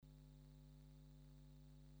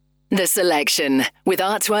The Selection with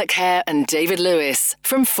Artwork Hair and David Lewis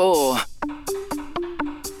from 4.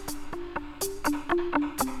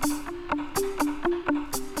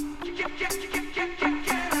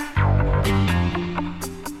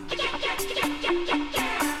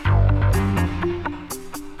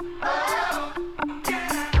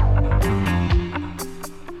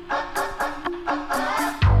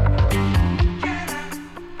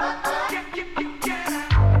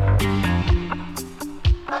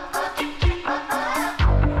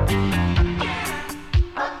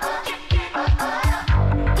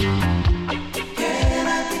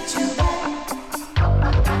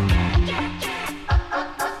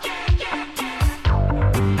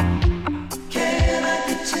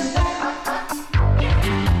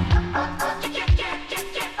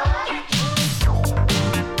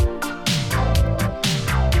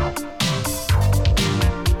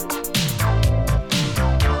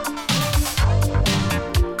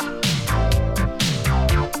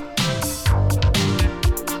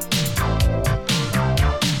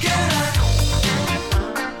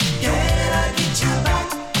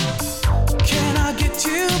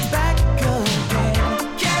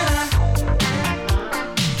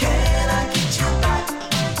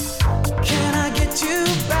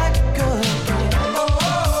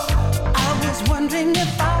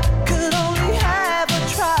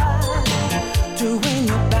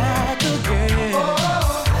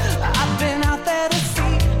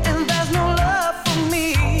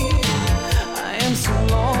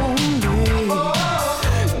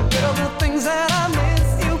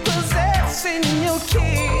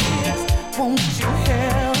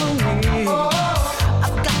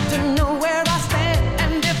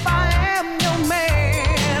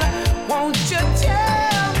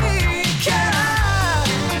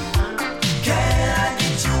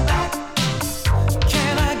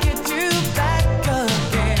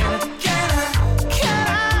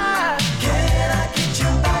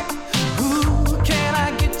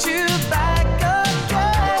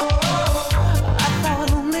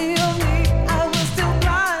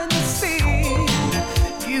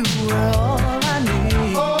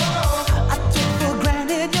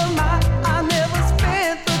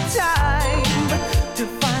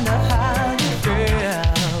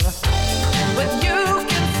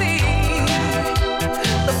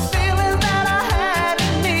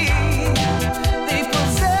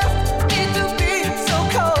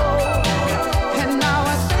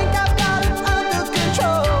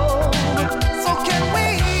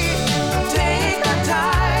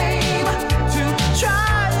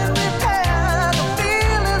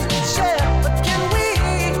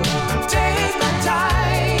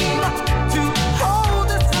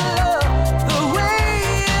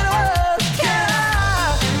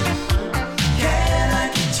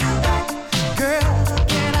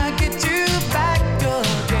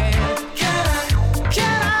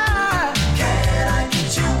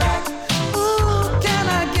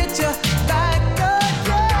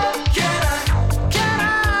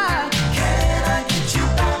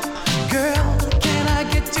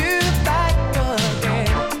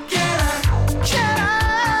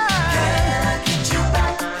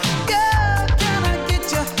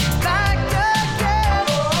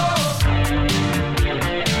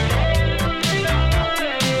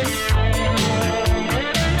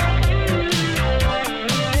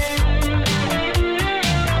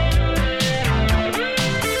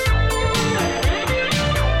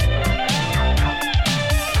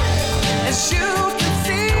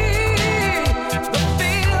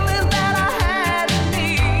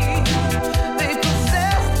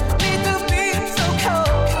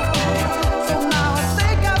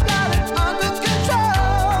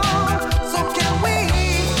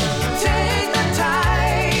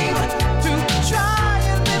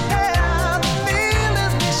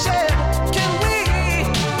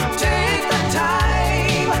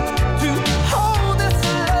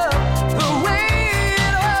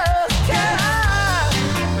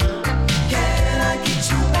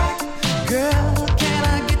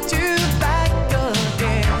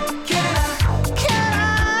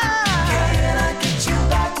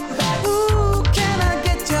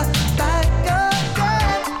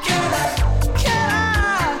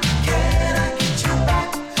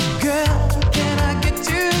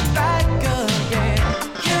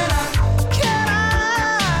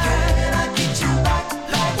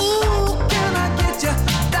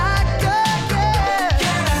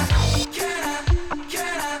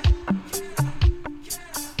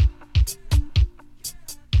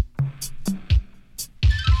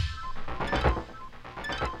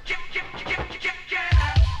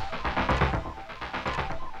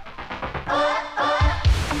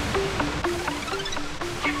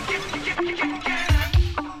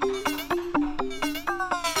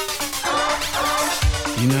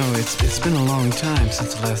 It's been a long time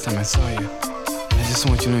since the last time I saw you. I just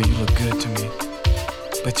want you to know you look good to me.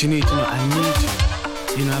 But you need to know I need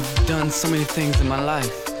you. You know, I've done so many things in my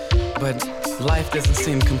life, but life doesn't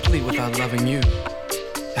seem complete without loving you.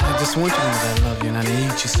 And I just want you to know that I love you and I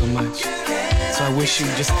need you so much. So I wish you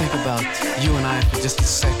would just think about you and I for just a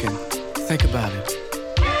second. Think about it.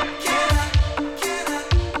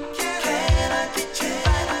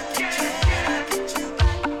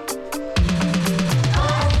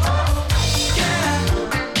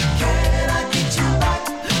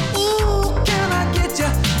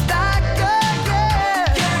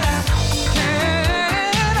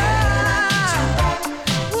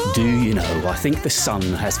 I think the sun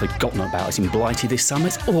has forgotten about us in Blighty this summer.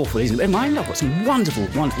 It's awful, isn't it? Never mind, I've got some wonderful,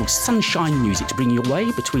 wonderful sunshine music to bring your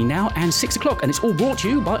way between now and 6 o'clock, and it's all brought to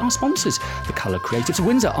you by our sponsors, the Colour Creatives of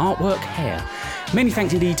Windsor, Artwork Hair. Many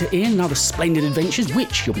thanks indeed to Ian and other splendid adventures,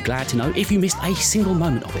 which you'll be glad to know, if you missed a single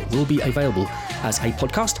moment of it, will be available as a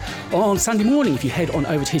podcast on Sunday morning. If you head on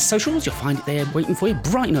over to his socials, you'll find it there waiting for you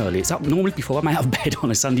bright and early. It's up normally before I'm out of bed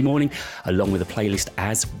on a Sunday morning, along with a playlist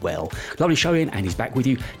as well. Lovely show in, and he's back with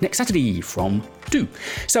you next Saturday from 2.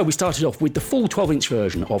 So we started off with the full 12-inch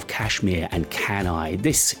version of Kashmir and Can I.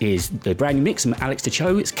 This is the brand new mix from Alex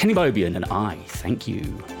DeCho. It's Kenny Bobian and I Thank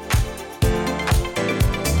You.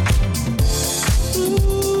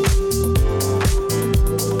 you.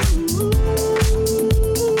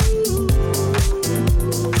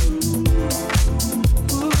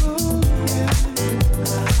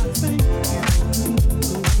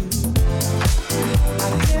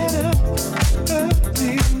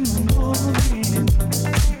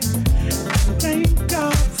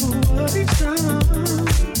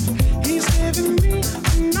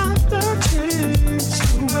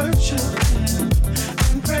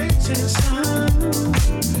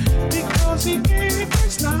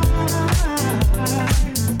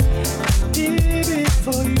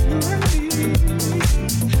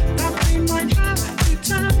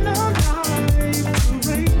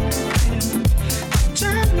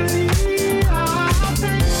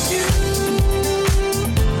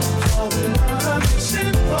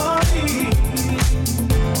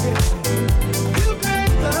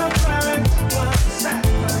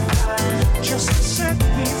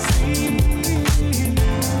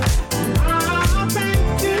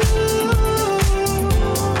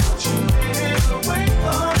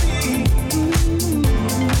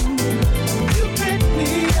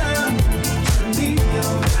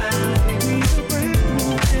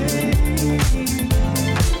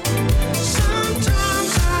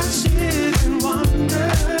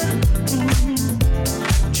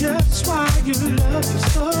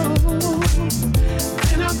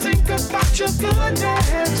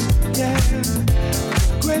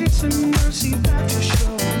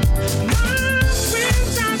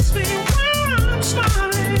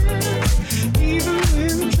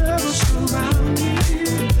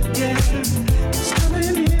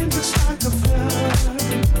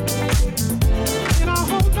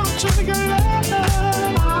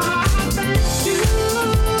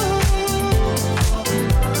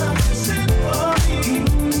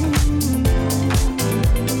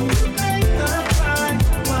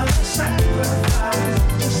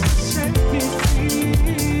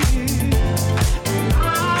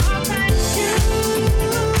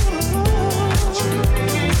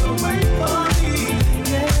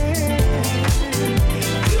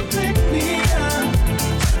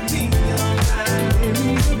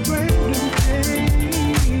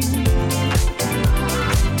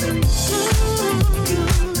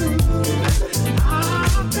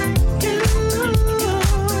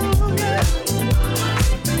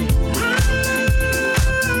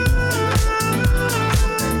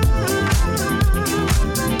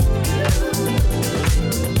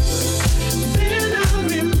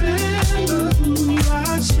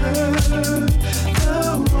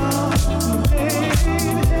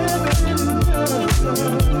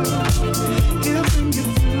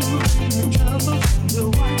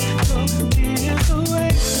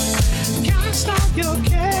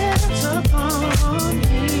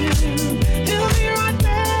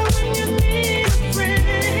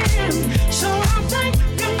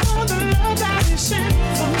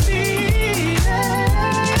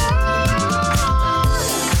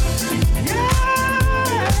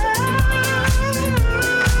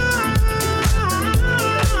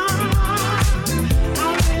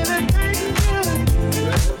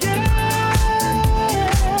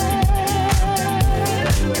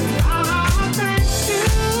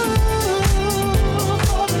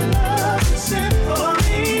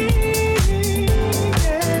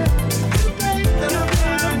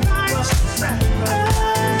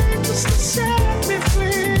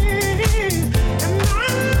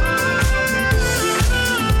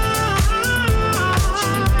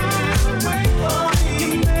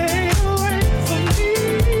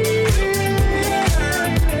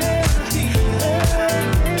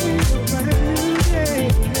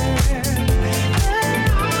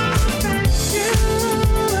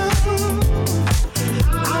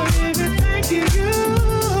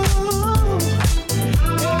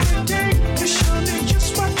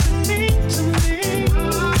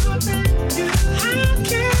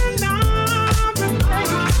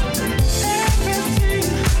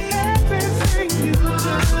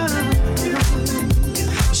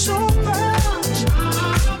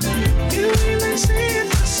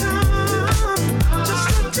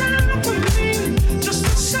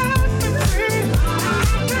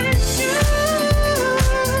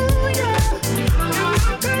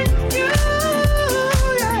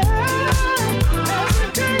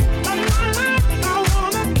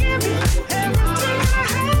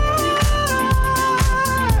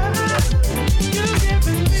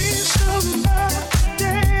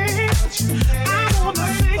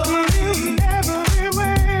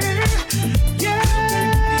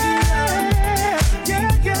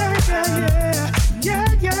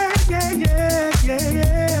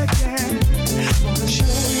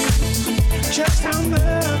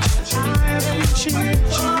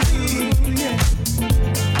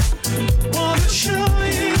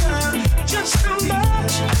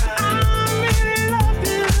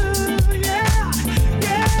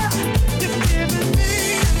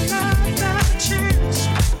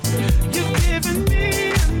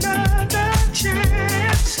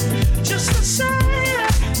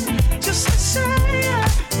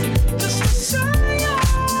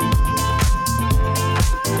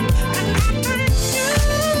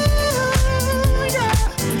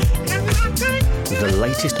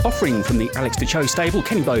 latest offering from the Alex DeCho stable,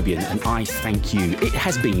 Kenny Bobian, and I thank you. It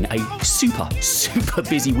has been a super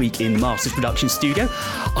busy week in Masters Production Studio.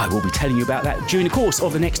 I will be telling you about that during the course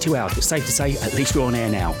of the next 2 hours, but safe to say, at least we're on air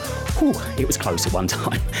now. Whew, it was close at one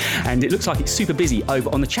time. And it looks like it's super busy over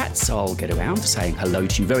on the chat, so I'll get around to saying hello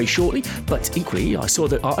to you very shortly. But equally, I saw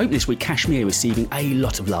that our opener this week, Kashmir, receiving a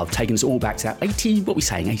lot of love, taking us all back to that 80, what are we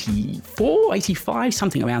saying, 84, 85,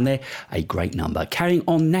 something around there. A great number. Carrying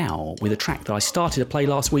on now with a track that I started to play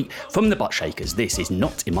last week from the Butt Shakers. This is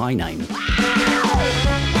Not In My Name.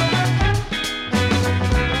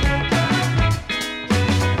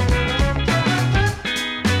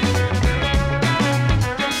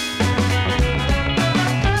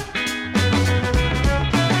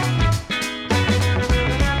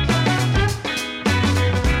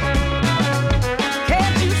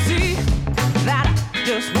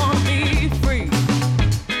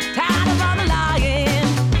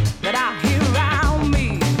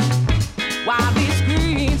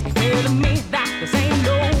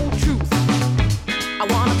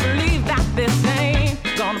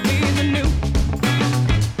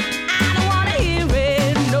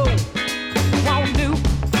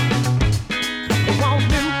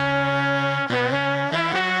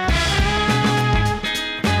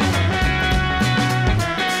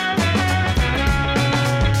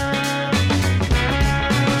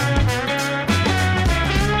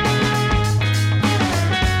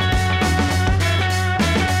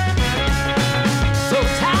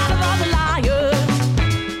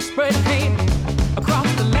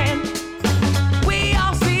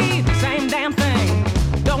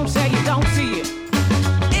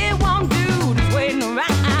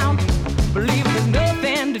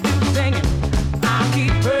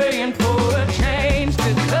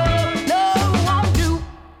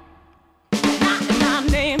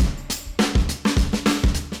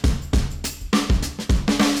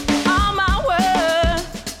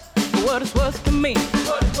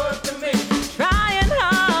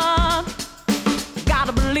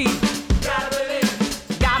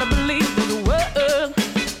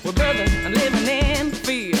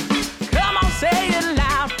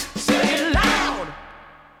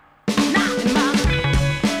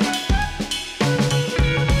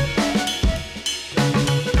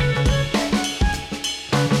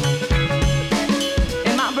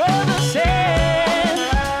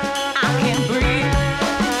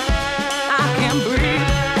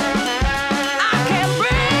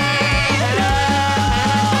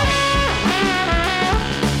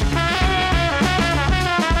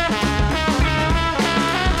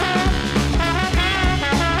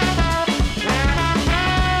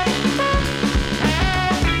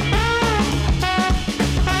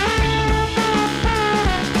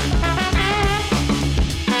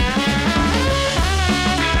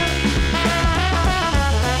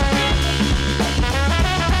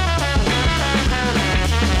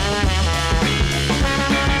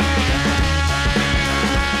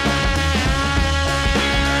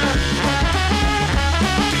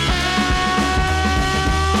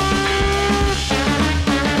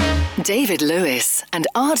 David Lewis and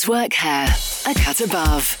Artwork Hair, a cut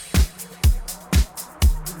above.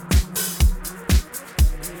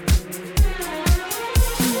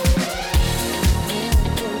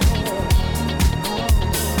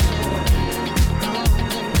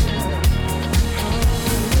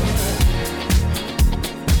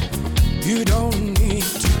 You don't need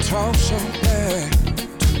to talk so bad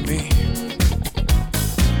to me,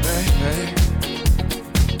 baby.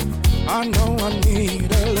 I know I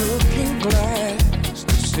need a looking glass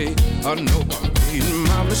to see. I know I made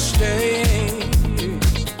my mistakes.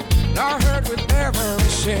 I heard with every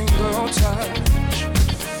single touch,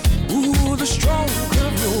 ooh, the stroke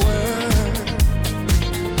of your word.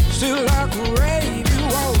 Still I crave you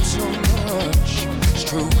all so much. It's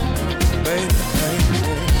true, baby, baby.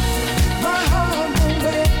 My heart won't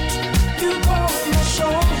let you go. My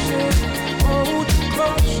soul says, hold you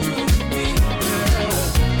close to me. Yeah.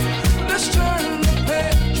 Let's turn the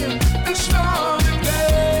page and start again.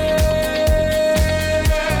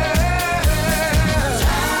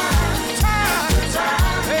 Time,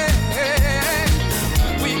 hey.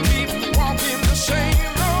 We keep walking the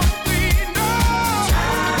same road we know.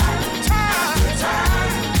 Time,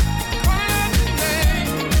 calling your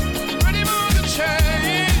name, ready for the change.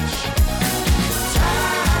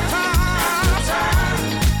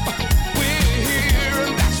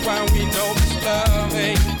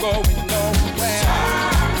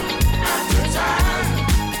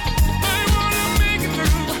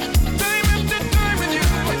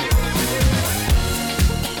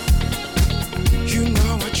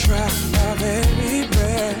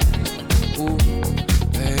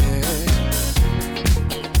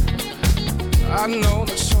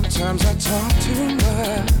 Sometimes I talk too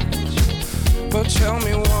much, but tell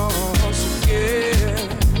me once again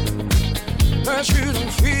that you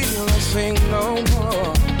don't feel a thing no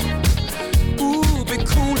more. Ooh, be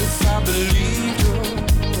cool if I believe you.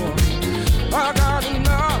 I got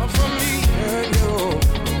enough for me and you.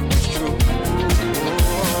 It's true.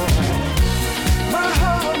 My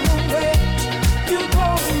heart won't let you go.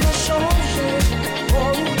 My soul says,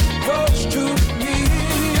 oh, goes to me.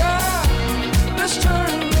 Yeah. Let's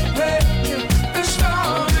turn the page and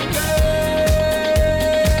start again.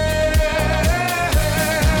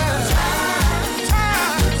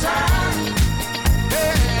 Time.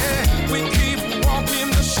 Yeah. We keep walking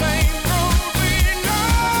the same road we know.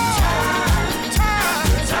 Time.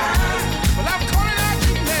 Well, I'm calling out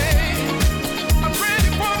your name. I'm ready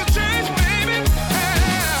for the change, baby.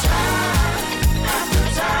 Yeah.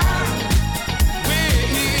 Time. We're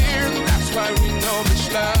here. That's why we know this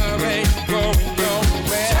love ain't going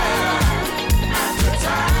nowhere.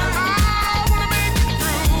 Time. I wanna make it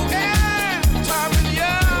through. Yeah. Time with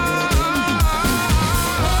you.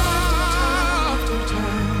 After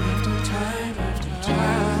time.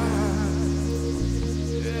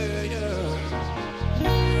 Yeah.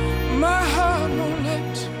 My heart won't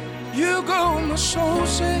let you go. My soul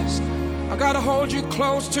says I gotta hold you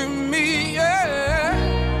close to me.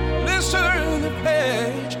 Yeah. Let's turn the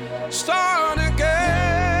page, start again.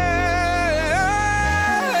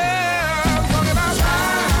 Talking about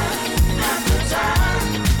time.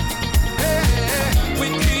 Yeah. We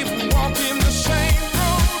keep walking the same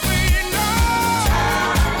road we know.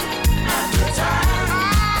 Time. I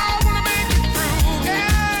wanna make it through.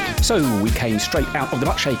 Yeah. So we came straight out of the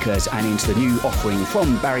Buttshakers and into the new offering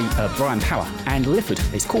from Brian Power and Lifford.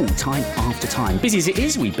 It's called Time After Time. Busy as it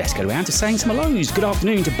is, we best go around to saying some hellos. Good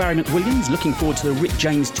afternoon to Barry McWilliams. Looking forward to the Rick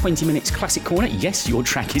James 20 Minutes Classic Corner. Yes, your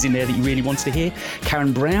track is in there that you really wanted to hear.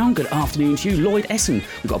 Karen Brown, good afternoon to you. Lloyd Essen.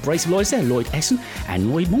 We've got a brace of Lloyds there. Lloyd Essen and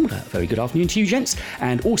Lloyd Mulder. Very good afternoon to you, gents.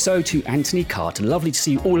 And also to Anthony Carter. Lovely to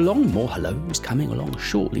see you all along. More hellos coming along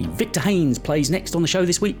shortly. Victor Haynes plays next on the show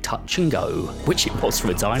this week. Touch and Go, which it was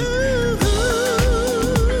for a time.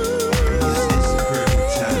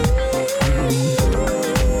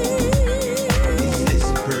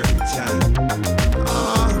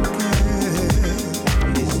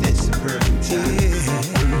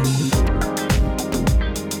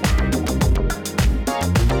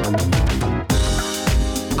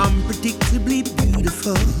 Unpredictably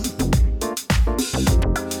beautiful,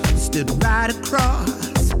 stood right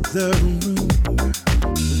across the room,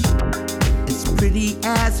 as pretty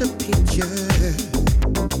as a picture,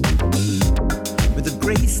 with a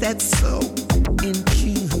grace that's so in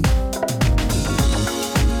tune.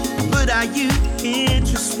 But are you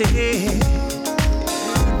interested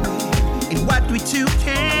in what we two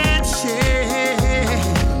can share?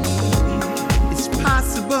 It's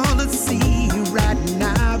possible to see you right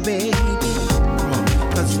now, baby,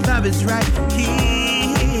 'cause love is right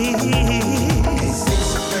here. Is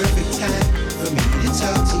this a perfect time for me to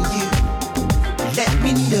talk to you? Let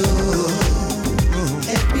me know.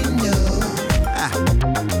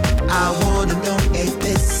 I wanna know if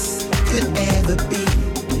this could ever be.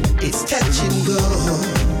 It's touch and go.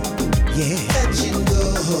 Yeah, touch and go.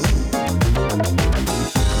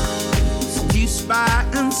 Seduced by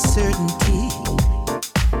uncertainty,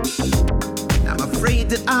 I'm afraid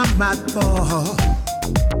that I might fall.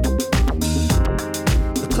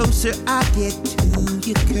 The closer I get to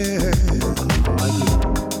you, girl,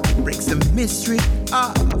 breaks the mystery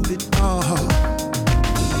of it all.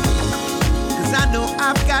 'Cause I know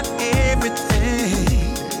I've got everything,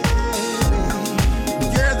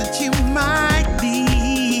 girl, that you might be.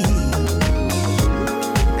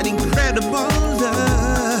 An incredible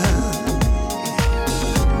love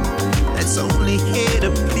that's only here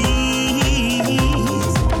to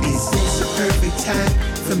please. Is this a perfect time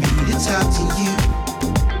for me to talk to you?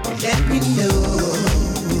 Let me know.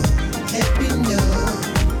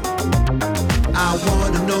 I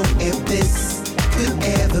wanna know if this could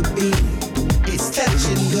ever be. It's touch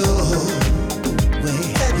and go. Well,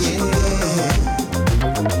 touch and go.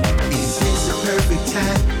 Is this a perfect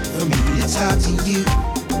time for me to talk to you?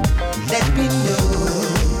 Let me know.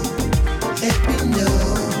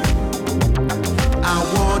 I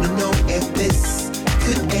wanna know if this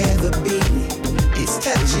could ever be. It's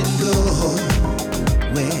touch and go.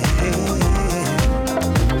 Well,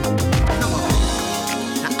 come on.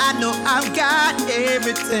 Now I know I've got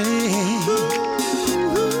everything,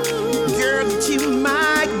 girl, that you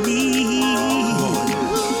might need.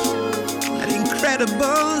 An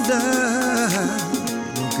incredible love,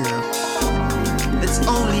 girl, that's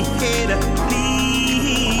only here to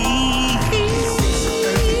please. Is this a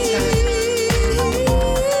perfect time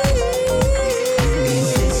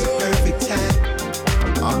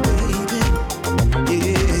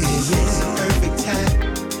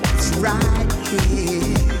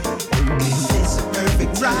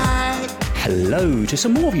to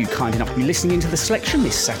some more of you kind enough to be listening into the selection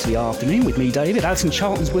this Saturday afternoon with me, David. Alison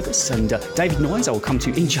Charlton's with us, and David Noyes I will come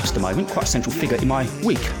to in just a moment, quite a central figure in my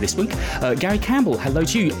week this week. Gary Campbell, hello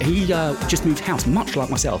to you. He just moved house, much like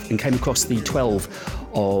myself, and came across the 12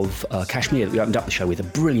 of Kashmir that we opened up the show with, a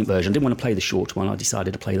brilliant version. I didn't want to play the short one, I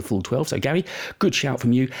decided to play the full 12. So Gary, good shout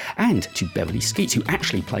from you. And to Beverly Skeets, who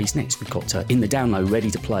actually plays next. We've got In the Download ready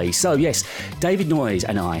to play. So yes, David Noyes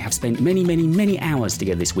and I have spent many hours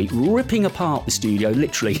together this week, ripping apart the studio,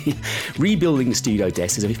 literally rebuilding the studio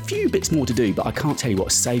desk. There's a few bits more to do, but I can't tell you what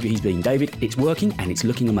a saviour he's been. David, it's working and it's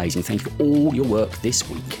looking amazing. Thank you for all your work this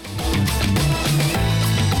week.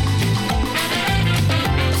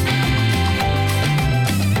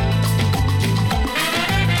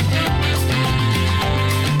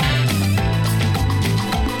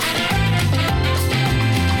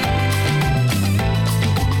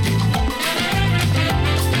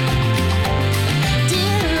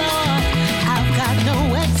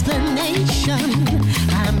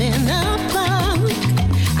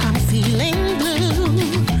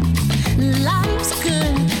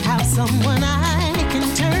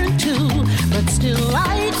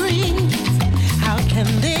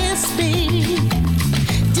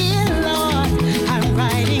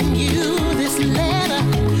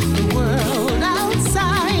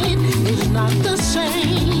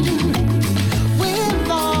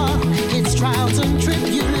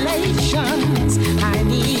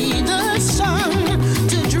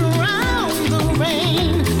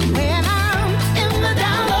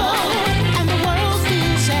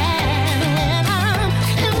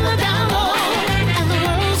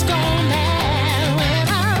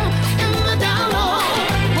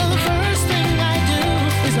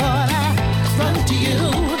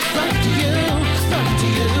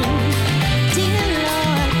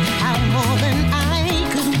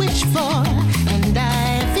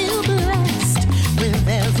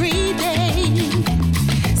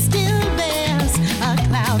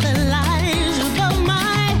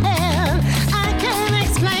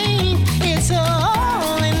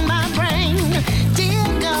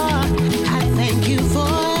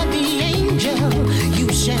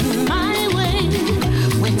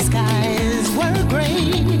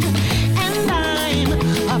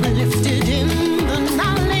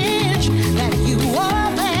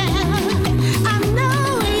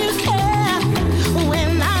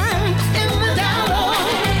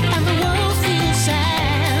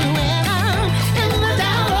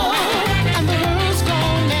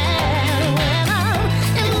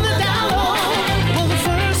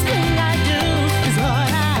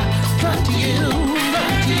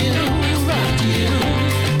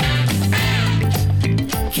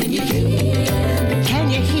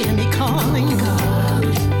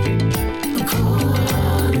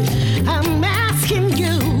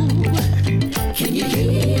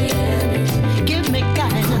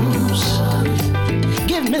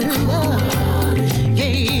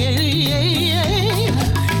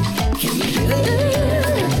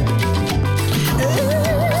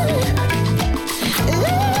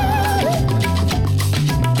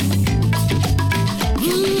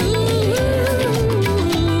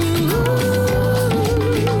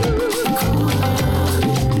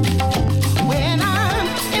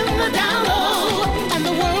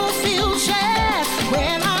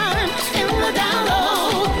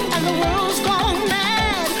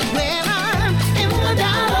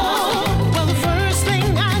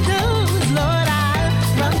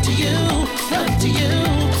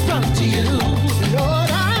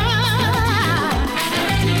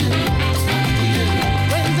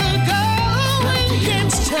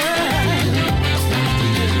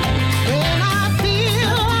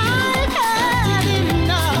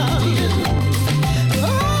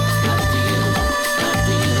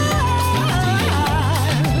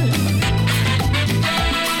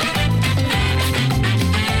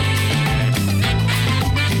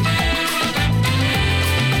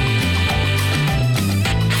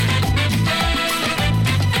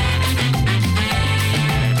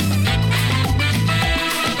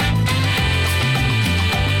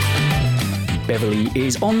 Beverly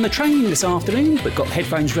is on the train this afternoon, but got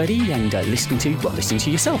headphones ready and listening to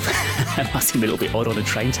yourself. That must seem a little bit odd on a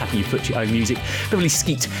train, tapping your foot to your own music. Beverly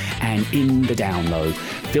Skeet and In the Download.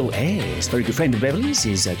 Phil Ayres, very good friend of Beverly's,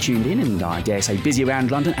 is tuned in and I dare say busy around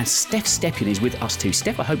London. And Steph Stepien is with us too.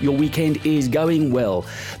 Steph, I hope your weekend is going well.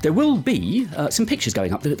 There will be some pictures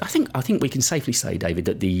going up. I think we can safely say, David,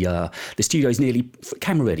 that the studio is nearly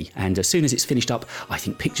camera ready. And as soon as it's finished up, I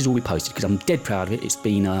think pictures will be posted because I'm dead proud of it. It's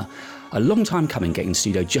been A long time coming, getting in the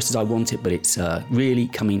studio just as I want it, but it's really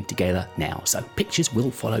coming together now. So pictures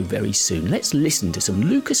will follow very soon. Let's listen to some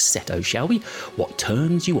Lucas Seto, shall we? What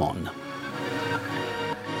Turns You On?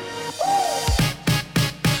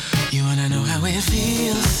 You wanna know how it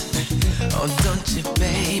feels? Oh, don't you,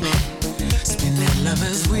 baby? Spin that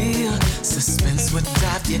lover's wheel. Suspense would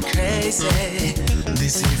drive you crazy.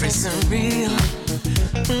 This here is surreal.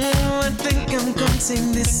 I think I'm gonna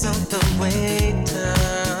take this all the way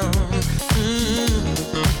down.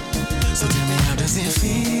 So tell me, how does it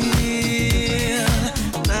feel?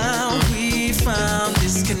 Now we found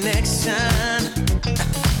this connection.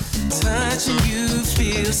 Touching you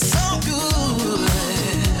feels so good.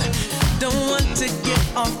 Don't want to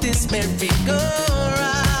get off this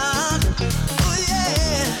merry-go-round. Oh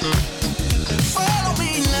yeah. Follow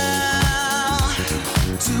me now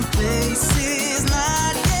to places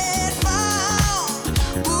not yet found.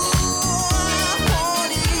 Ooh, I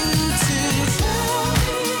want you to show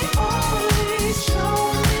me, always show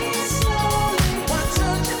me slowly. What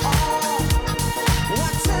turned you on?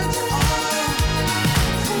 What turned you on?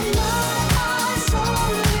 From my eyes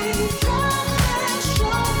only, come and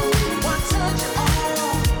show me. What turned you on?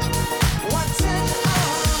 What turned you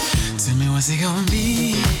on? Tell me, what's it gonna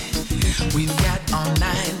be? We've got all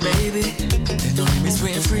night, baby. There's no limits,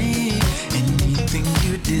 we're free. Anything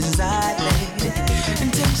you desire, lady,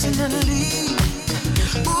 intentionally.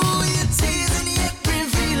 Ooh, you're teasing, yet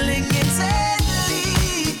revealing it deadly.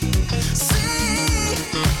 See,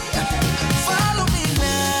 follow me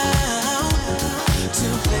now to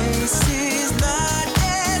places not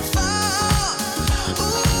yet found.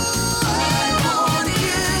 Ooh, I want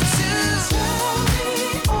you to tell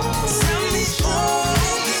me all.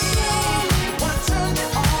 What turned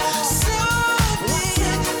you on?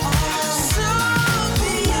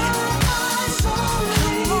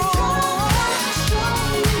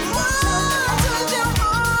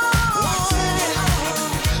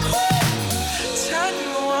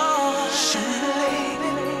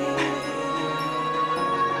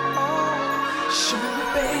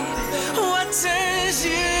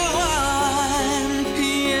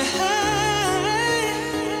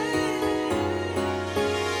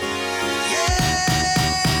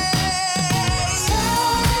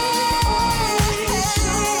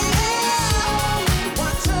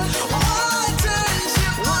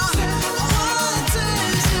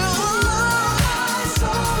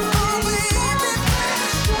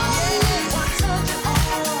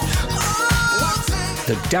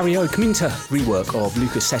 The Dario Caminta rework of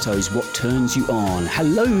Lucas Seto's What Turns You On.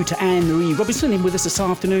 Hello to Anne-Marie Robinson in with us this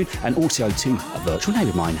afternoon, and also to a virtual neighbour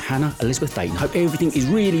of mine, Hannah Elizabeth Dayton. Hope everything is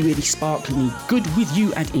really, really sparklingly good with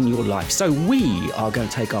you and in your life. So we are going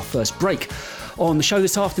to take our first break on the show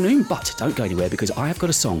this afternoon, but don't go anywhere because I have got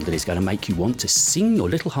a song that is going to make you want to sing your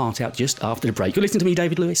little heart out just after the break. You're listening to me,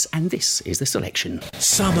 David Lewis, and this is The Selection.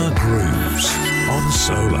 Summer Grooves on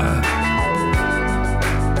Solar.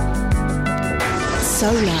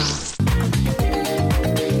 Solar.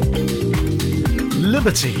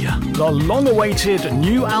 Liberty, the long-awaited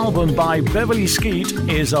new album by Beverly Skeet,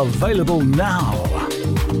 is available now.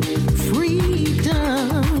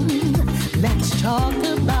 Freedom, let's talk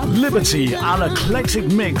about Liberty, an eclectic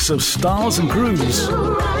mix of styles and grooves.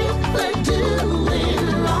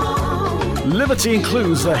 Liberty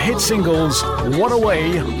includes the hit singles What a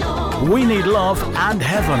Way, We Need Love and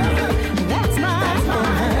Heaven.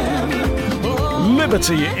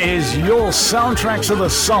 Liberty is your soundtrack to the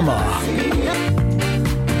summer.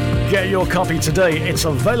 Get your copy today. It's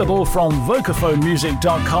available from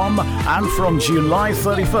VocaphoneMusic.com and from July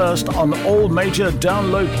 31st on all major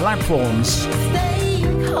download platforms.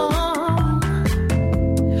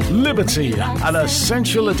 Liberty, an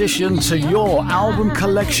essential addition to your album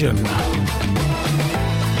collection.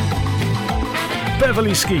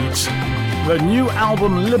 Beverly Skeet, the new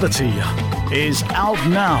album Liberty, is out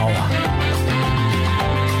now.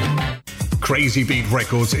 Crazy Beat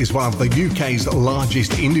Records is one of the UK's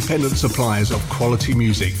largest independent suppliers of quality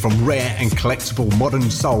music. From rare and collectible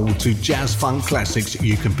modern soul to jazz funk classics,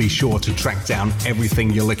 you can be sure to track down everything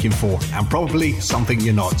you're looking for, and probably something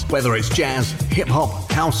you're not. Whether it's jazz,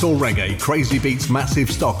 hip-hop, house or reggae, Crazy Beat's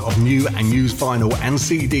massive stock of new and used vinyl and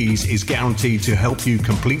CDs is guaranteed to help you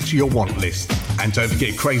complete your want list. And don't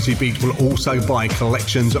forget, Crazy Beat will also buy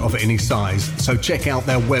collections of any size. So check out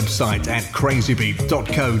their website at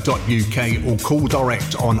crazybeat.co.uk or call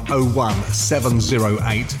direct on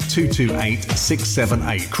 01708 228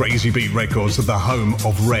 678. Crazy Beat Records are the home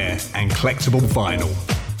of rare and collectible vinyl.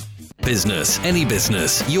 Business, any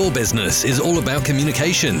business, your business is all about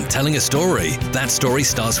communication, telling a story. That story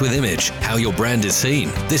starts with image, how your brand is seen.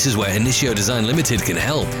 This is where Initio Design Limited can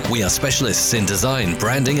help. We are specialists in design,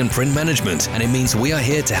 branding and print management, and it means we are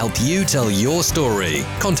here to help you tell your story.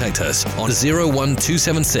 Contact us on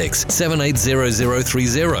 01276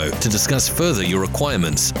 780030 to discuss further your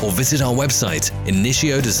requirements, or visit our website,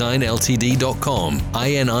 initiodesignltd.com,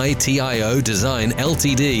 INITIO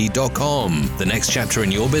designltd.com. The next chapter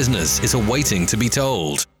in your business is awaiting to be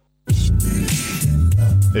told.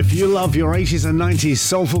 If you love your 80s and 90s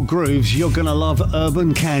soulful grooves, you're going to love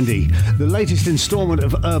Urban Candy. The latest instalment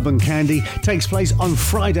of Urban Candy takes place on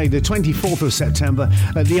Friday, the 24th of September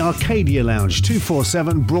at the Arcadia Lounge,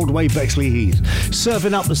 247 Broadway, Bexley Heath.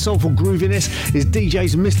 Serving up the soulful grooviness is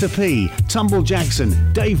DJs Mr. P, Tumble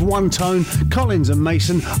Jackson, Dave One Tone, Collins and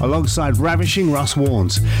Mason, alongside ravishing Russ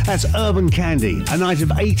Warnes. That's Urban Candy, a night of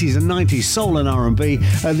 80s and 90s soul and R&B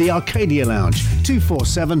at the Arcadia Lounge,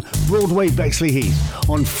 247 Broadway, Bexley Heath,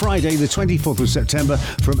 on Friday the 24th of September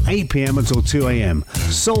from 8 p.m. until 2 a.m.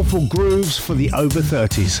 Soulful grooves for the over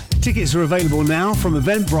 30s. Tickets are available now from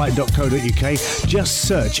eventbrite.co.uk. Just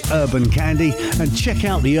search Urban Candy and check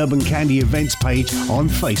out the Urban Candy events page on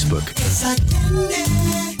Facebook.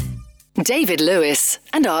 David Lewis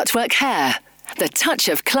and Artwork Hair. The touch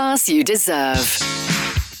of class you deserve.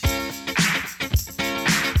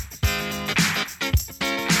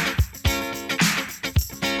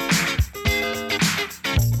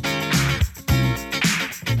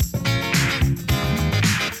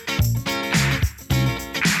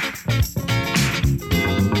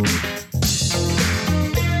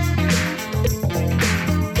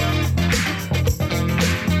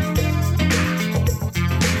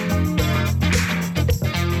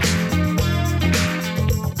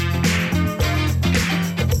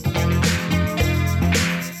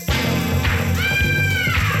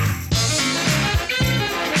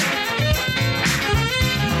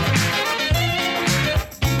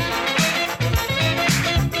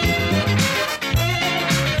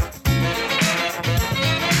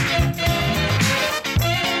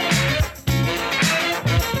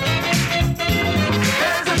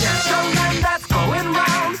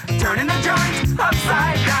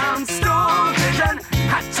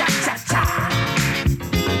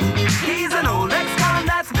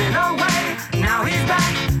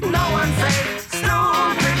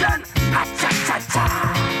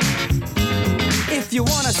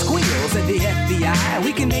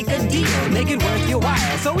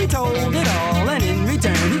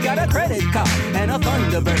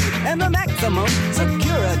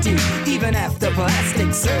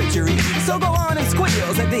 Surgery. So go on and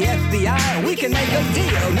squeals at the FBI. We can make a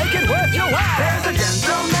deal, make it worth your while. There's a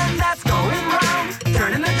gentleman that's going round,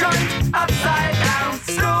 turning the joint upside down.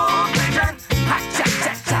 Stool pigeon,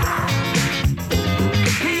 ha-cha-cha-cha.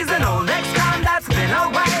 He's an old ex-con that's been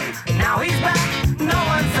away. Now he's back, no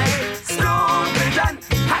one say. Stool pigeon,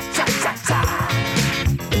 ha-cha-cha-cha.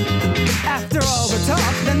 After all the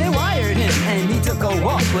talk, then they wired him, and he took a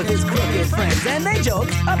walk with his crooked friends, and they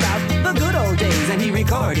joked about the good old days, and he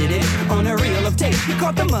recorded it on a reel of tape. He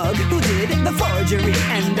caught the mug who did the forgery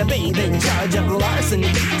and the babe in charge of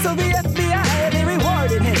larceny. So the FBI, they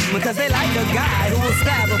rewarded him because they like a guy who will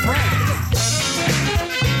stab a friend.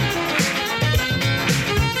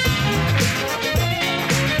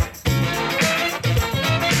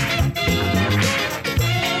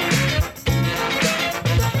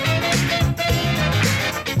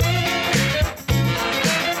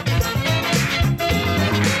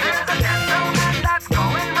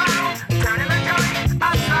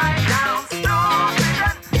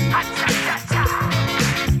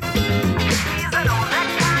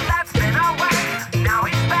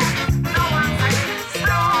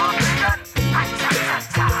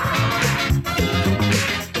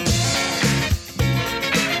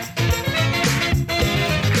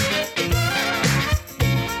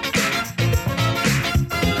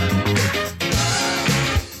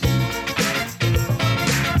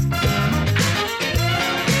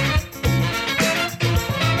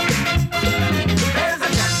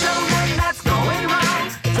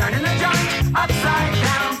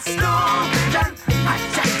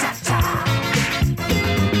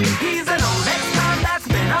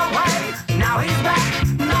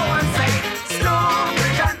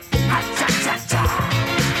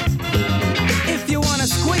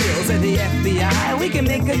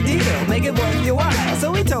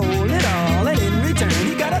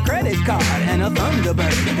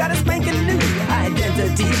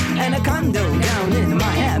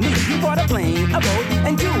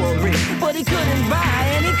 But he couldn't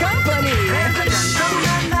buy any company. There's a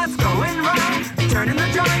gentleman that's going round, turning the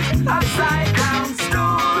joint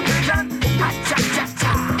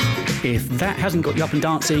If that hasn't got you up and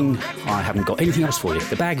dancing, I haven't got anything else for you.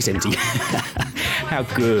 The bag is empty. How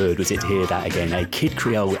good was it to hear that again, eh? Kid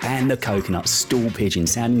Creole and the Coconuts, Stool Pigeon,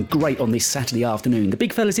 sounding great on this Saturday afternoon. The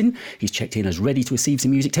big fella's in. He's checked in as ready to receive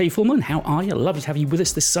some music. Terry Foreman, how are you? Lovely to have you with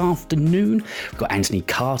us this afternoon. We've got Anthony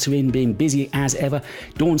Carter in, being busy as ever.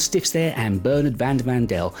 Dawn Stiff's there and Bernard van der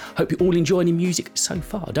Vandel. Hope you're all enjoying the music so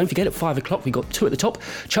far. Don't forget, at 5 o'clock, we've got two at the top,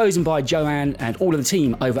 chosen by Joanne and all of the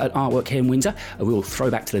team over at Artwork here in Windsor. A real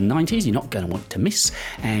throwback to the 90s, you're not going to want to miss.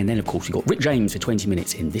 And then, of course, we've got Rick James for 20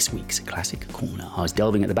 minutes in this week's Classic Corner. I was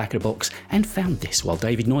delving at the back of the box and found this while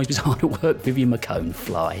David Noyes was hard at work. Vivian McCone,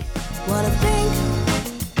 Fly. Wanna think,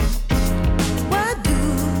 what do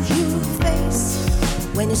you face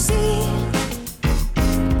when you see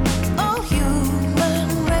all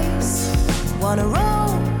human race? Wanna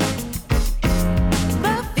roll,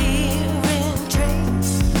 but fearing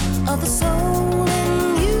trace of the soul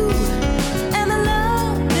in you and the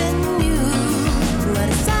love in you. What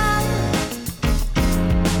aside,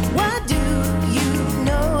 what do you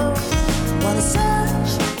know? Wanna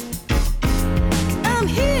search, I'm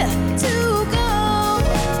here to go.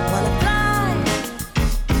 Wanna fly,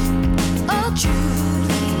 or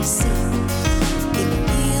truly see if you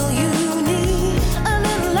feel you need a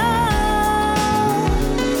little love.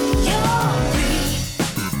 You're free,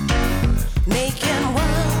 making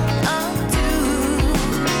one or two.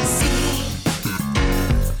 See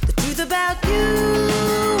the truth about you.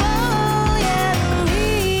 Oh yeah,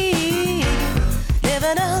 me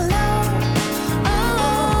living alone.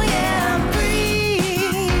 Oh yeah, I'm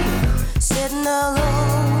free, sitting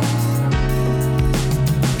alone.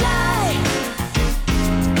 Fly,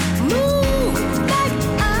 move like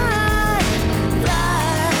I fly.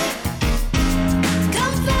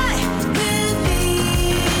 Come fly with me.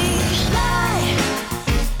 Fly,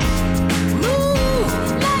 move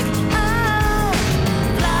like I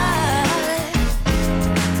fly.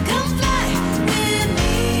 Come fly with me.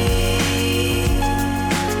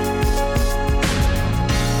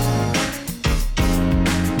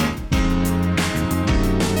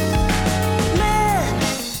 Man,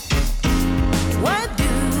 what do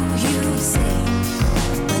you say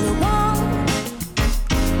when you want?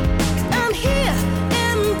 I'm here,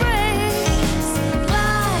 embrace,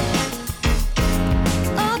 fly,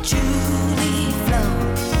 or truly flow.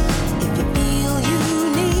 If you feel you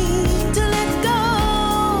need to let go,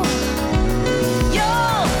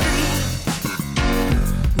 you're free,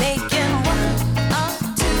 making one or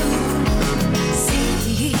two.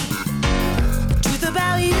 See the truth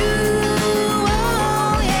about you.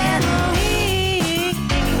 Oh yeah, me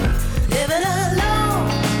living alone.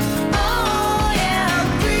 Oh yeah, I'm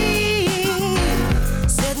free,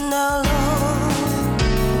 sitting alone.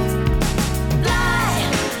 Fly,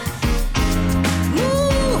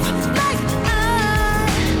 move like I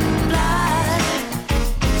fly.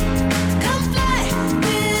 Come fly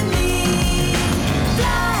with me.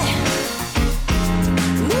 Fly,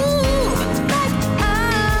 move like I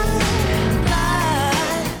fly.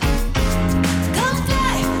 Come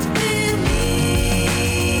fly with me.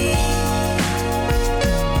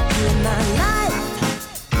 You in my life,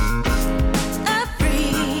 I'm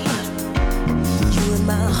free. You in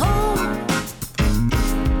my home,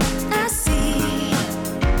 I see.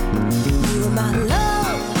 You in my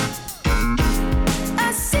love,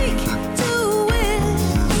 I seek to win.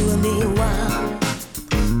 You and me one.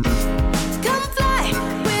 Come fly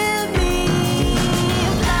with me.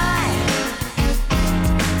 Fly,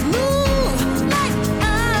 move like I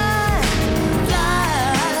fly.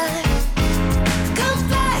 Come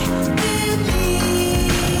fly with me.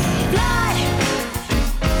 Fly,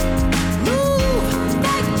 move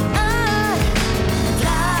like I fly.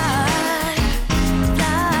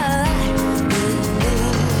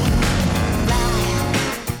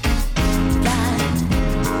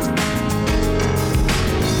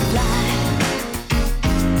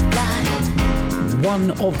 Fly with me.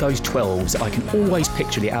 One of those 12s, I can always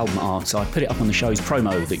picture the album art, so I put it up on the show's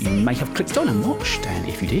promo that you may have clicked on and watched, and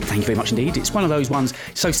if you did, thank you very much indeed. It's one of those ones,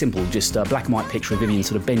 so simple, just a black and white picture of Vivian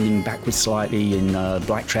sort of bending backwards slightly in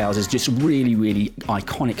black trousers, just really, really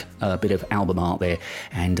iconic bit of album art there,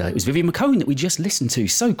 and it was Vivian McCone that we just listened to.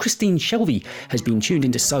 So Christine Shelby has been tuned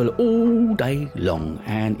into Solar all day long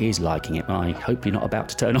and is liking it. I hope you're not about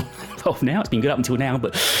to turn off now. It's been good up until now,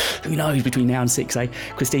 but who knows between now and 6, eh?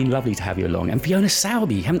 Christine, lovely to have you along. And Fiona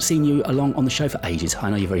Sowerby, haven't seen you along on the show for ages. I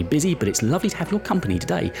know you're very busy, but it's lovely to have your company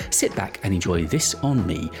today. Sit back and enjoy this on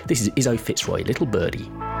me. This is Izzo Fitzroy, Little Birdie.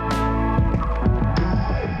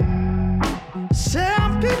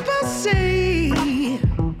 Some people say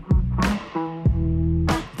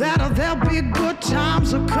that there'll be good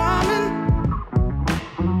times are coming.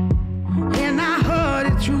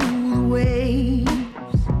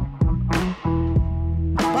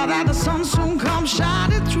 the sun soon comes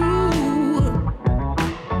shining through.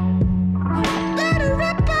 Better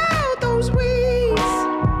rip out those weeds,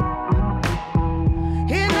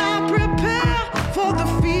 and I'll prepare for the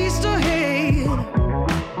feast ahead.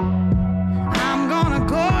 I'm gonna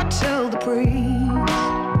go tell the priest.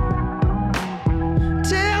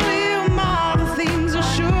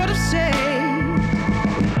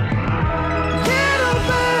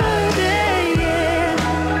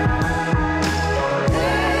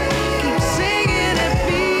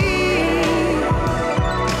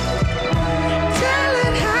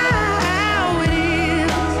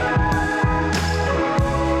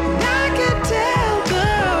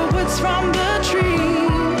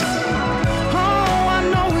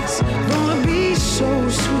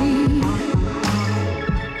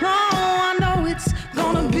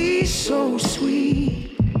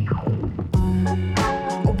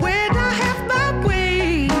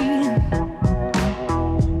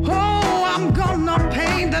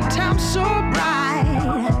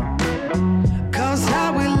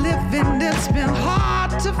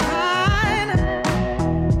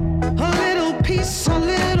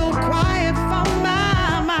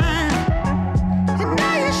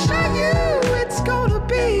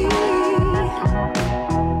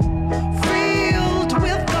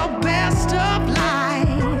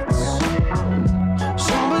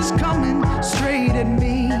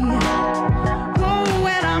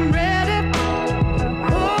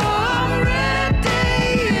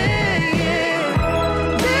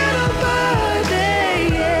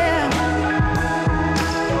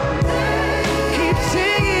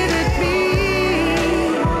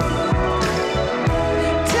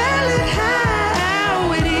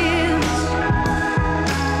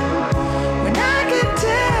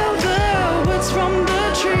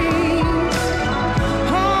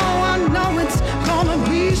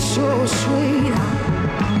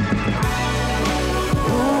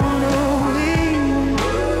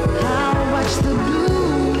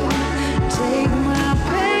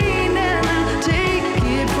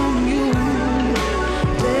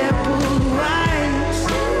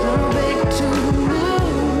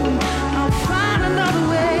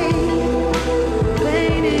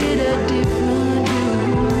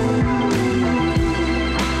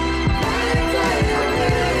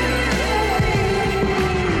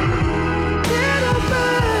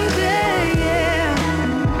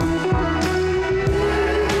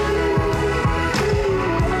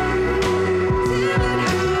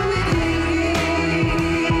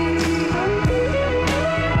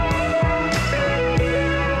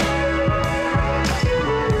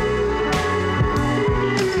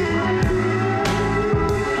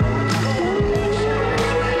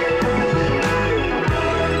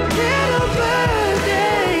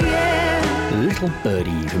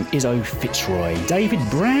 Birdie from Izzo Fitzroy. David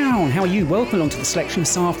Brown, how are you? Welcome along to the selection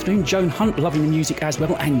this afternoon. Joan Hunt, loving the music as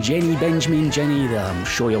well, and Jenny Benjamin. Jenny, I'm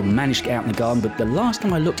sure you'll manage to get out in the garden, but the last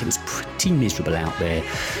time I looked, it was pretty miserable out there.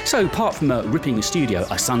 So apart from ripping the studio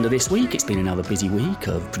asunder this week, it's been another busy week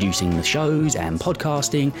of producing the shows and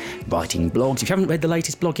podcasting, writing blogs. If you haven't read the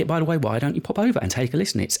latest blog yet, by the way, why don't you pop over and take a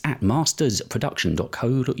listen? It's at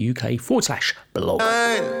mastersproduction.co.uk/blog.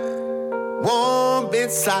 Warm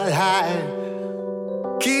inside high,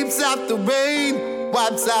 keeps out the rain,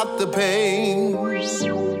 wipes out the pain.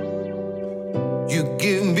 You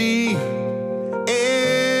give me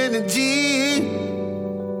energy,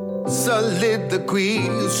 soliloquy,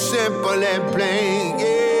 simple and plain.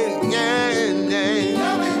 Yeah, yeah, yeah.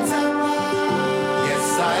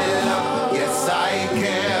 Yes, I love, yes, I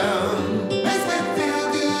care. Makes me feel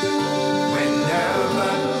good whenever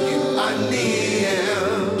you are near.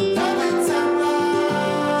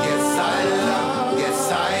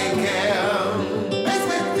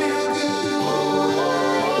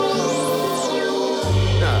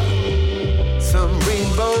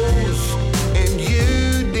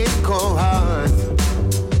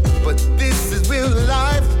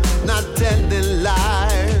 Telling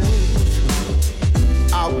lies,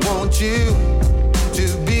 I want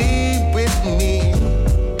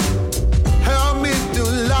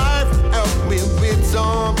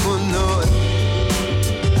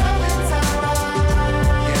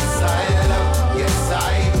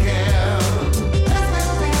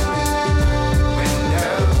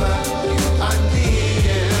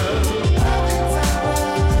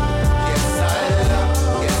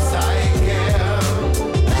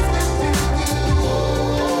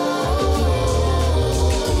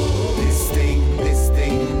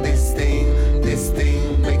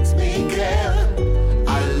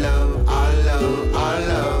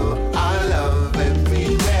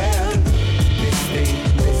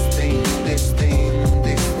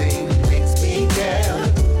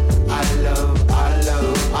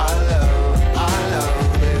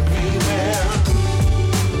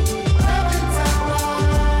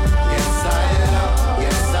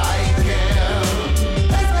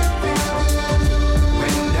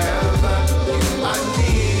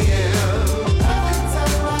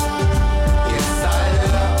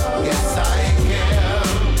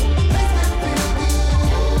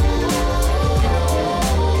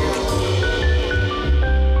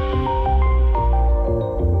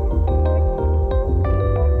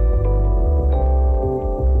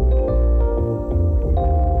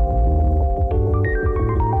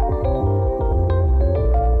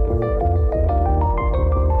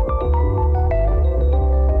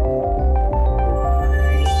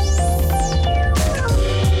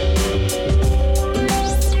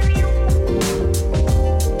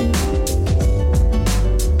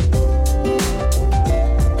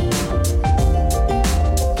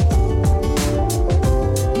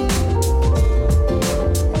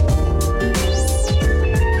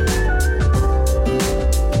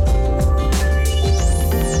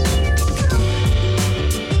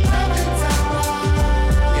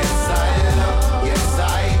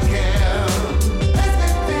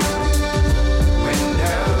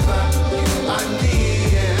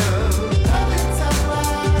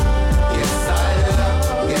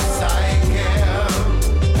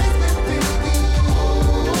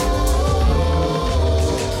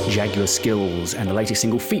Regular Skills, and the latest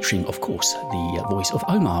single featuring, of course, the voice of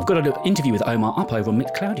Omar. I've got an interview with Omar up over on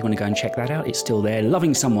Mixcloud. You want to go and check that out? It's still there.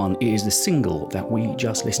 Loving Someone is the single that we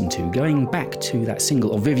just listened to. Going back to that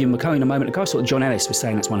single of Vivian McCohen a moment ago, I saw John Ellis was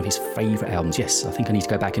saying that's one of his favourite albums. Yes, I think I need to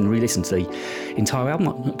go back and re-listen to the entire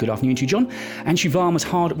album. Good afternoon to you, John. And Shivama's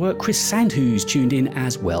hard at work. Chris Sandhu's tuned in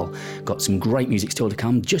as well. Got some great music still to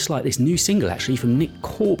come, just like this new single actually from Nick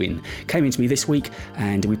Corbin. Came into me this week,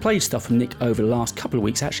 and we played stuff from Nick over the last couple of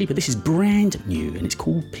weeks actually, but this is brand new and it's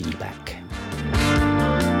called Piggyback.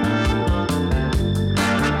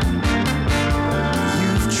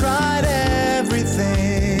 You've tried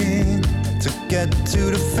everything to get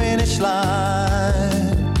to the finish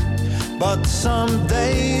line, but some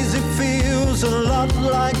days it feels a lot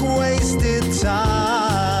like wasted time.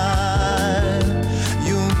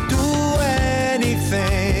 You'll do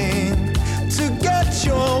anything to get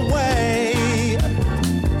your way,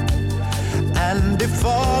 and if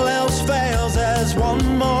all else fails, there's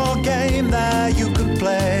one more game that you could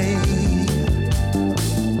play.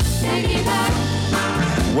 Piggyback.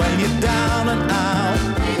 When you're down and out,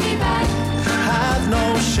 Piggyback. Have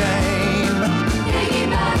no shame.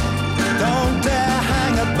 Piggyback. Don't dare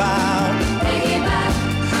hang about. Piggyback.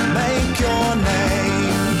 Make your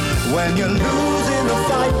name. When you're losing the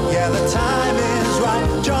fight, yeah, the time is right.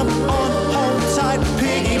 Jump on, hold tight,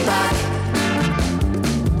 piggyback.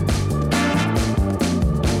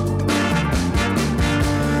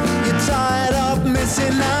 Tired of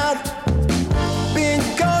missing out, being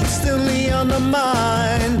constantly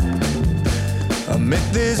undermined. Amid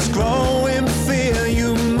this growing fear,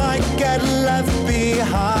 you might get left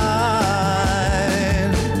behind.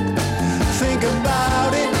 Think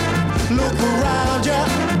about it, look around you.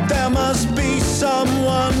 There must be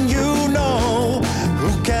someone you know who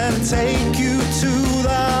can take you to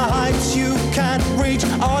the heights you can't reach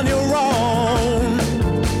on your own.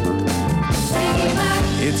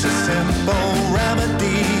 It's a simple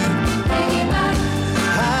remedy. Piggyback.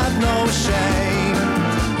 Have no shame.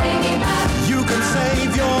 Piggyback. You can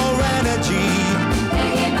save your energy.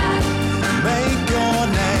 Piggyback. Make your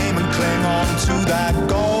name and cling on to that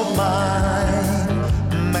gold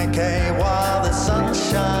mine. Make hay while the sun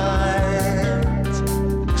shines.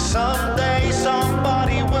 Someday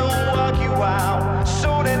somebody will work you out.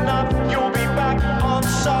 Soon enough you'll be back on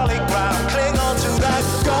solid ground. Cling on to that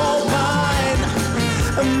gold mine.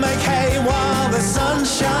 Make hay while the sun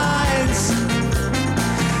shines.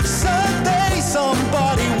 Someday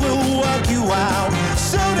somebody will work you out.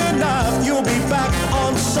 Soon enough you'll be back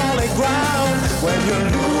on solid ground. When you're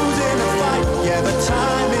losing a fight, yeah, the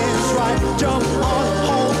time is right. Jump on,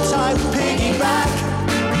 hold tight, piggyback.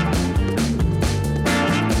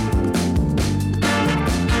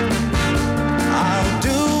 I'll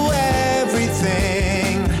do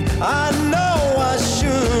everything I know I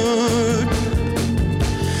should,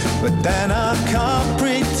 but then I can't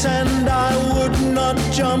pretend I would not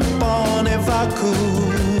jump on if I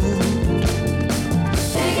could.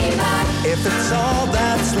 Piggyback. If it's all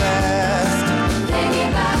that's left,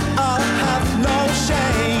 Piggyback. I'll have no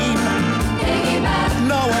shame. Piggyback.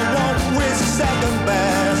 No, I won't risk second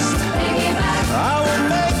best. Piggyback. I will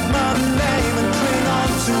make my name and cling on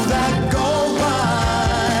to that gold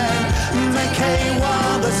mine. Make hay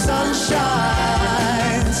while the sun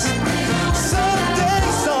shines. Someday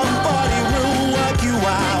somebody will work you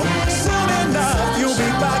out. Soon enough you'll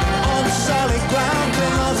be back on solid ground.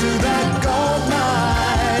 Cling on to that gold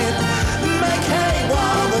mine. Make hay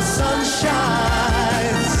while the sun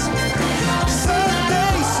shines.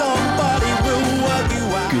 Someday somebody will work you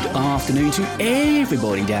out. Good afternoon to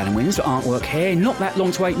everybody down in Windsor. Artwork here. Not that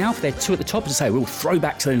long to wait now for their two at the top. As I say, we'll throw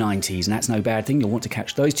back to the 90s, and that's no bad thing. You'll want to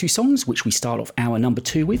catch those two songs, which we start off hour number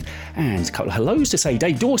 2 with. And a couple of hellos to say.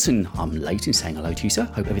 Dave Dawson, I'm late in saying hello to you, sir.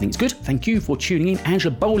 Hope everything's good. Thank you for tuning in.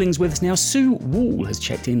 Angela Bowling's with us now. Sue Wall has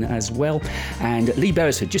checked in as well. And Lee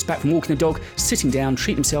Beresford, just back from walking the dog, sitting down,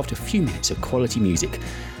 treating himself to a few minutes of quality music.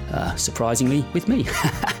 Surprisingly, with me.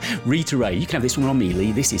 Rita Ray, you can have this one on me,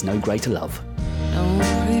 Lee. This is No Greater Love. No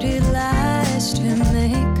pretty lies to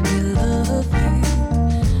make me love you.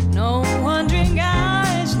 No wandering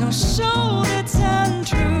eyes, no soul that's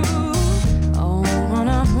untrue. Oh, when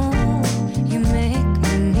I'm home, you make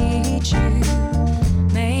me need you.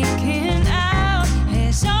 Making out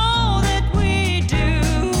is all that we do.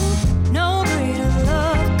 No greater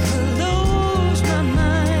love could lose my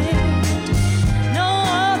mind. No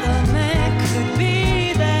other man could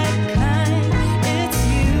be that kind. It's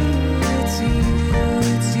you, it's you,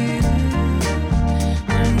 it's you.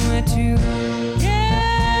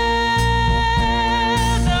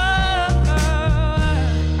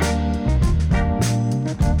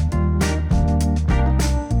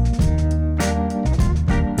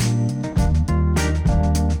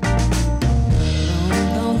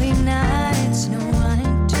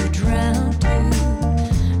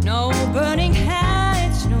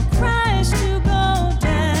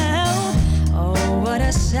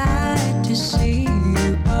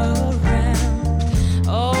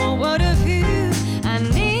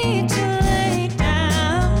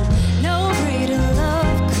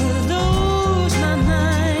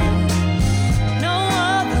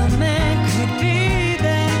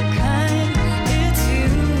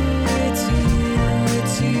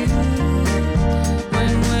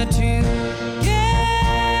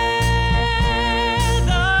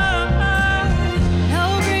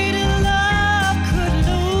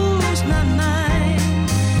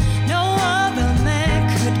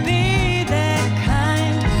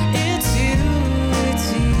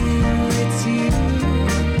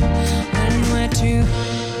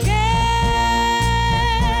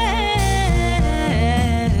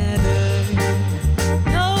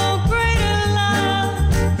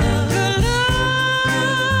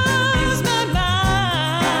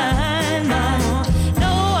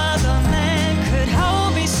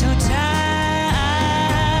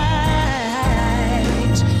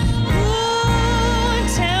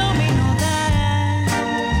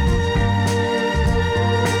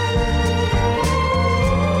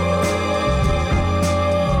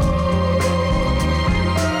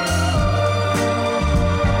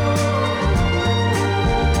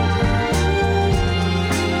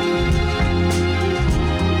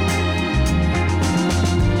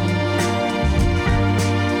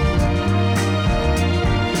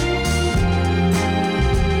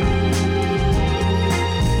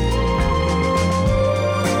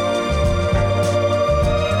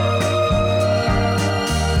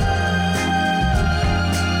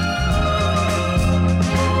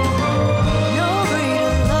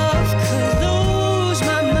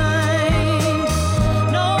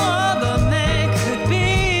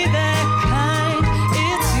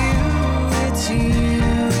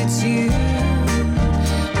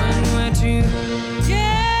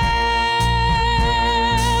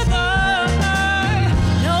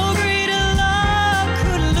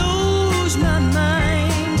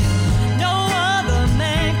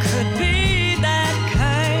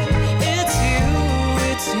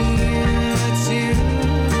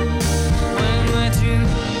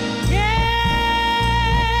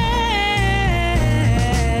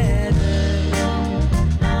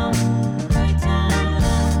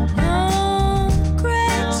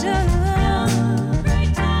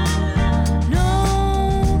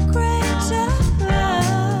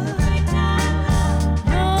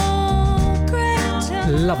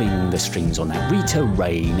 strings on that. Rita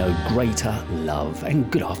Ray, No Greater Love.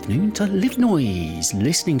 And good afternoon to Liv Noise,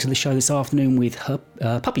 listening to the show this afternoon with her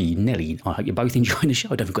puppy, Nelly. I hope you're both enjoying the show.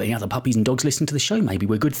 I don't think we've got any other puppies and dogs listening to the show. Maybe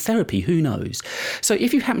we're good therapy, who knows? So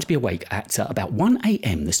if you happen to be awake at about 1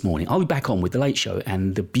 a.m. this morning, I'll be back on with The Late Show.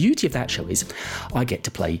 And the beauty of that show is I get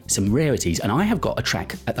to play some rarities. And I have got a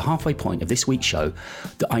track at the halfway point of this week's show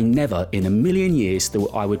that I never in a million years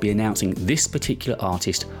thought I would be announcing this particular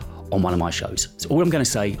artist on one of my shows. So all I'm going to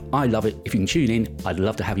say, I love it. If you can tune in, I'd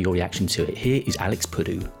love to have your reaction to it. Here is Alex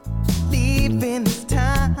Pudu. Leaving this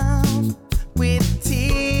town with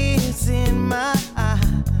tears in my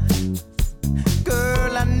eyes.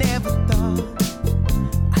 Girl, I never thought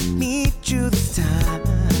I'd meet you this time.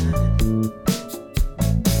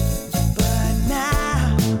 But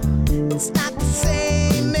now, it's not the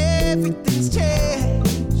same, everything's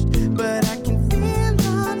changed. But I can feel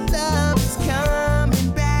our love is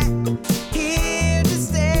coming back, here to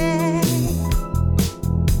stay.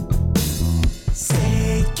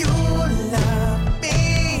 Say you love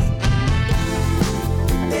me.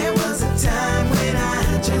 There was a time when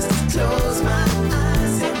I just closed my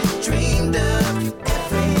eyes and dreamed of you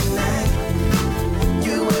every night.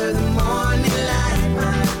 You were the morning light,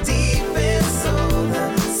 my deepest soul, the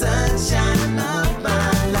sunshine of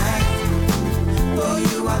my life. For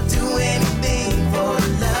you, I'll do anything for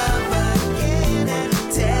love again and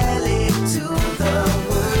tell it to the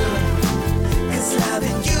world. 'Cause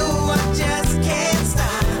loving you, I just can't stop.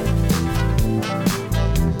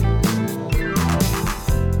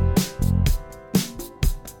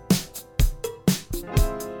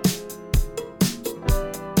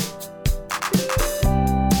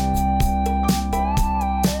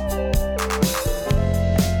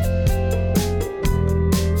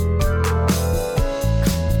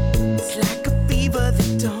 It's like a fever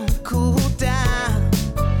that don't cool down.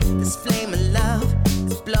 This flame of love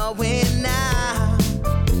is blowing out.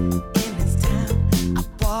 In this town, I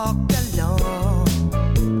walked alone.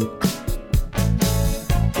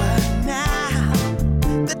 But now,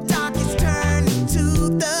 the dark is turning to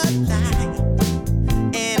the light.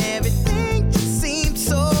 And everything just seems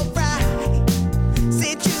so right.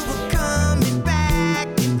 Said you were coming back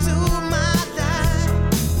into my life.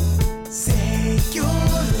 Say you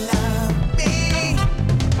love me.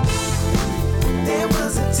 There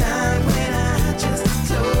was a time when I just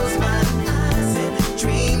closed my eyes and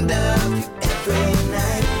dreamed of you every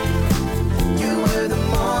night. You were the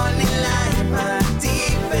morning light, my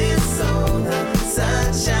deepest soul, the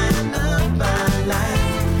sunshine of my life.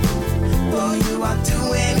 For you, I'll do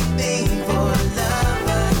anything for love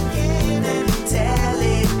again and tell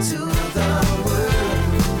it to the world.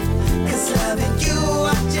 'Cause loving you,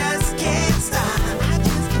 I just can't stop. I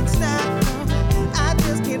just can't stop. No. I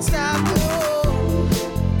just can't stop. No.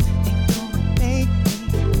 Ain't gonna make me.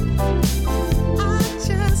 I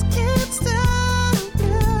just can't stop.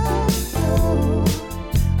 No.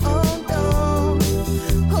 Oh no.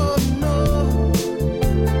 Oh no.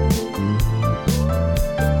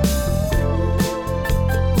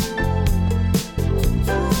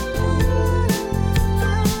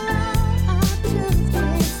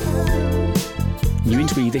 New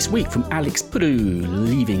interview this week from Alex Pudu,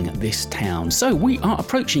 Leaving This Town. So we are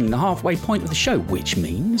approaching the halfway point of the show, which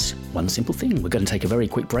means one simple thing. We're going to take a very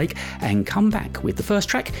quick break and come back with the first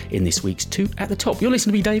track in this week's Two at the Top. You're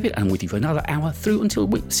listening to me, David, and with you for another hour through until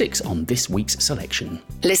week 6 on this week's selection.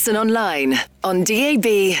 Listen online, on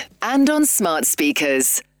DAB, and on smart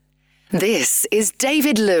speakers. This is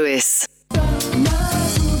David Lewis.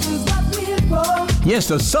 Yes,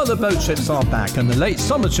 the solar boat trips are back, and the late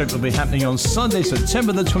summer trip will be happening on Sunday,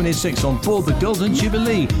 September the 26th on board the Golden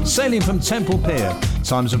Jubilee, sailing from Temple Pier.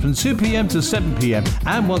 Times are from 2 p.m. to 7 p.m,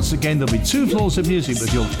 and once again there'll be 2 floors of music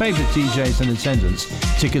with your favourite DJs in attendance.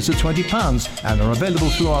 Tickets are £20 and are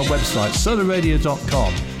available through our website,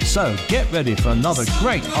 solarradio.com. So get ready for another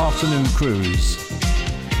great afternoon cruise.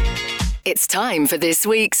 It's time for this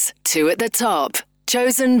week's Two at the Top,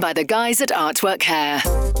 chosen by the guys at Artwork Hair.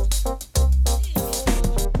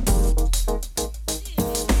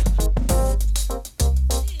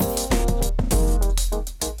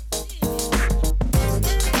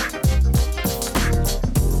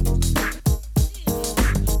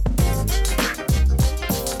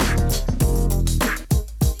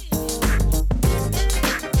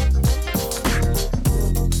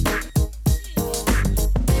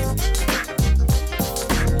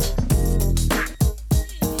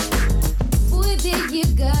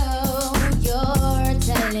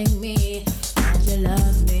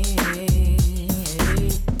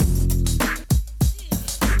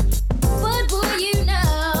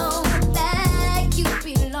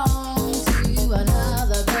 Belong to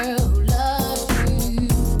another girl.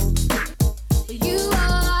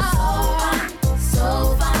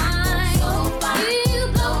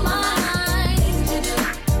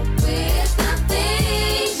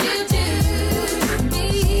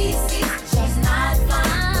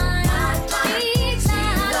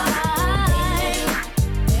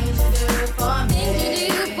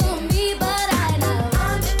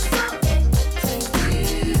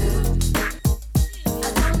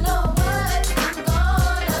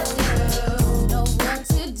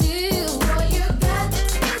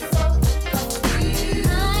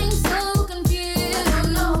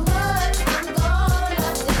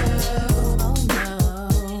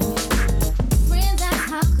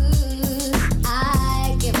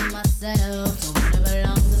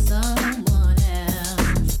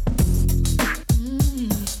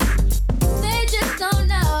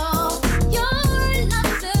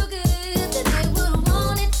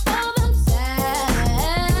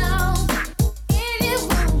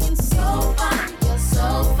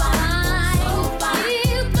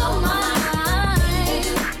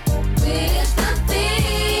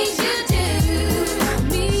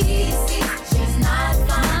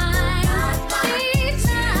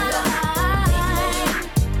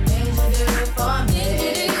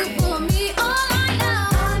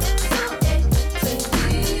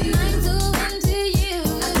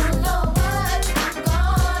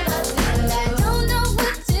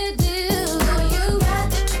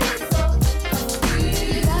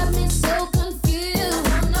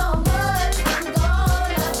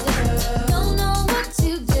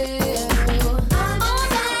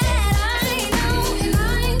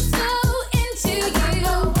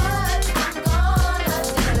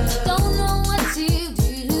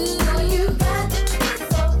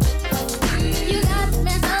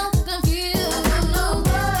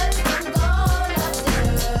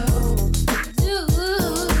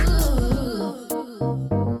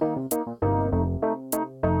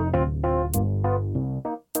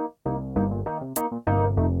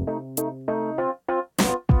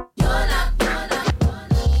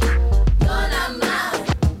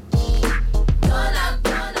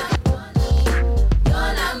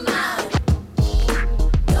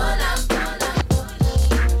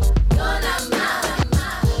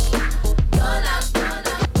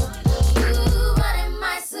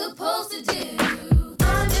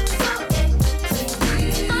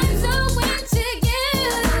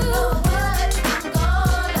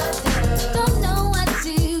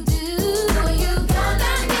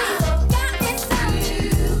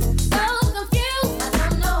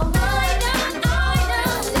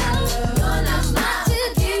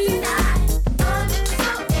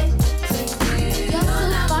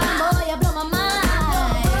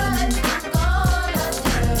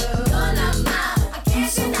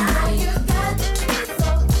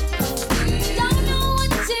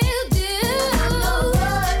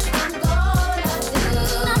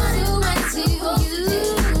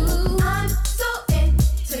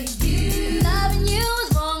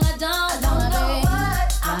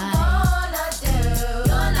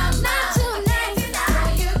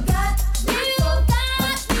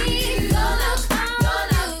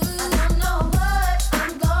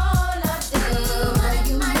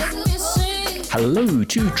 hello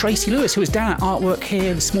to Tracy Lewis, who was down at Artwork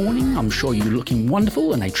here this morning. I'm sure you're looking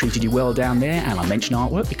wonderful and they treated you well down there. And I mention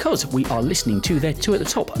Artwork because we are listening to their Two at the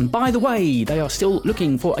Top. And by the way, they are still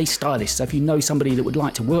looking for a stylist. So if you know somebody that would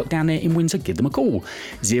like to work down there in Windsor, give them a call.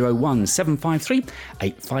 01753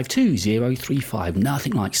 852 035.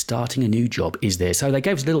 Nothing like starting a new job, is there? So they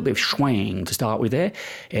gave us a little bit of schwang to start with there.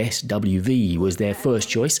 SWV was their first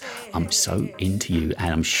choice. I'm so into you,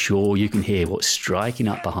 and I'm sure you can hear what's striking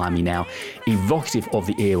up behind me now, evocative of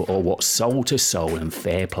the era, or what Soul to Soul and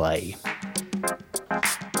Fair Play.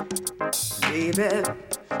 Baby,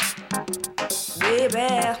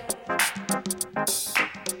 baby,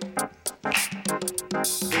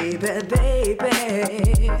 baby,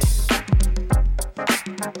 baby.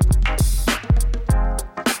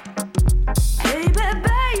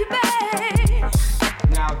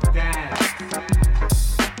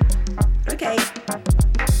 Okay.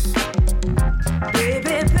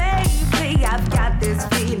 Baby, baby, I've got this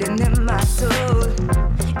feeling in my soul.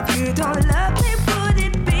 If you don't love me, would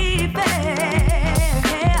it be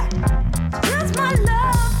fair? Use my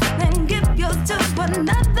love and give yours to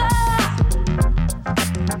another.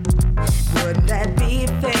 Would that be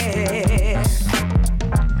fair?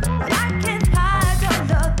 But I can't hide all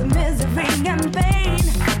of the misery and pain.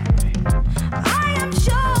 I am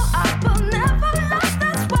sure I will never love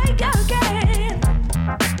this way again.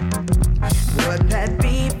 Would that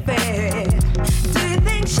be fair? Do you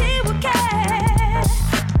think she would care?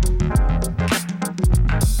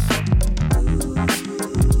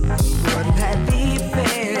 Would that be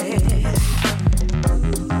fair?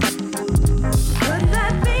 Would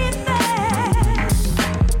that be fair?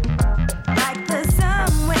 Like the sun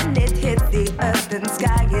when it hits the earth and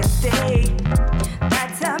sky is day.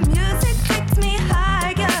 That's how music takes me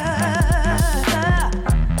higher.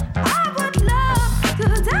 I would love to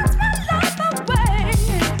dance my life away.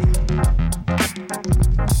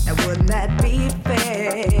 And wouldn't that be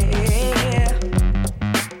fair?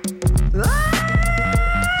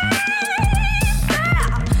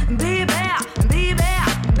 Baby, baby,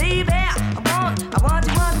 baby, I want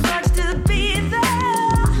you to be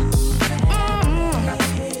there.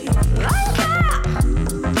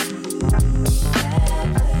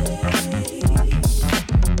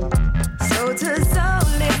 Soul to Soul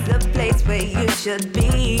is the place where you should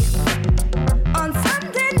be. On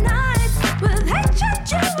Sunday nights with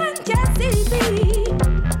HHU and Jesse B.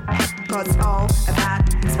 'Cause it's all about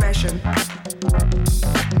expression.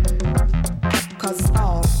 'Cause it's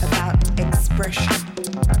all about expression.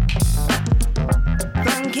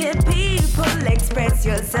 Funky people, express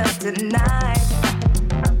yourself tonight.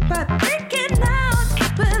 But think it out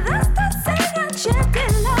with us to sing and share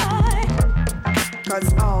delight. 'Cause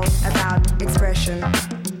it's all about expression.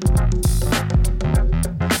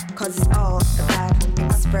 'Cause it's all about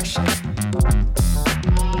expression.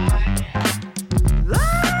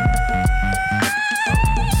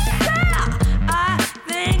 I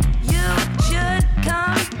think you should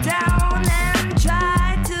come down and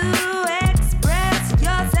try to express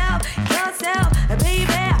yourself,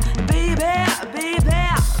 baby, baby, baby,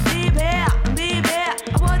 baby, baby.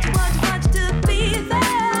 I want you to be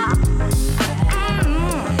there.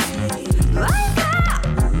 Like that,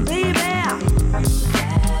 baby.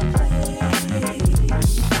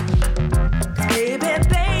 Baby,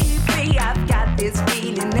 baby, I've got this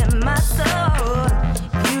feeling in my soul.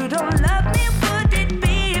 If you don't love me, would it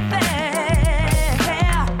be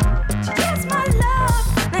fair? Use my love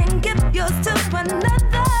and give yours to another.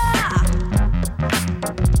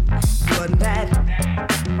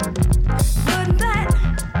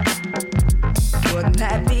 Wouldn't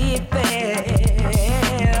that be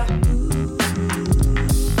fair?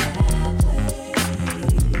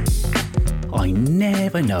 I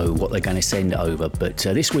never know what they're going to send over, but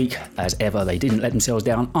this week, as ever, they didn't let themselves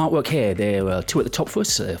down. Artwork here, they're Two at the Top for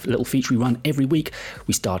us, a little feature we run every week.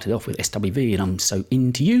 We started off with SWV and I'm So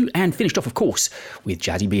Into You, and finished off, of course, with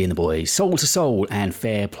Jazzy B and the Boys, Soul to Soul and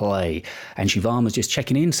Fair Play. And Shivama's just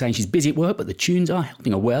checking in, saying she's busy at work, but the tunes are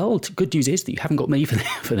helping her well. Good news is that you haven't got me for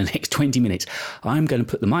the next 20 minutes. I'm going to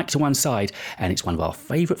put the mic to one side, and it's one of our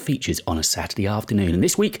favourite features on a Saturday afternoon. And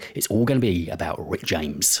this week, it's all going to be about Rick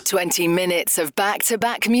James. 20 minutes of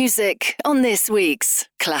back-to-back music on this week's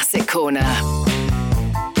Classic Corner.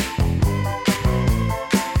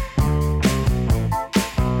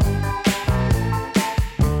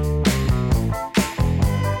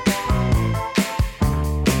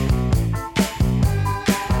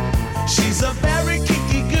 She's a very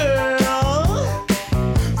kinky girl,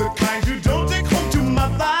 the kind you don't take home to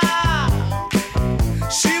mother.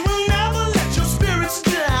 She will never let your spirits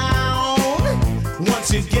down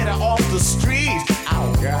once you get her off the street.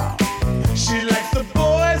 Oh, girl, she like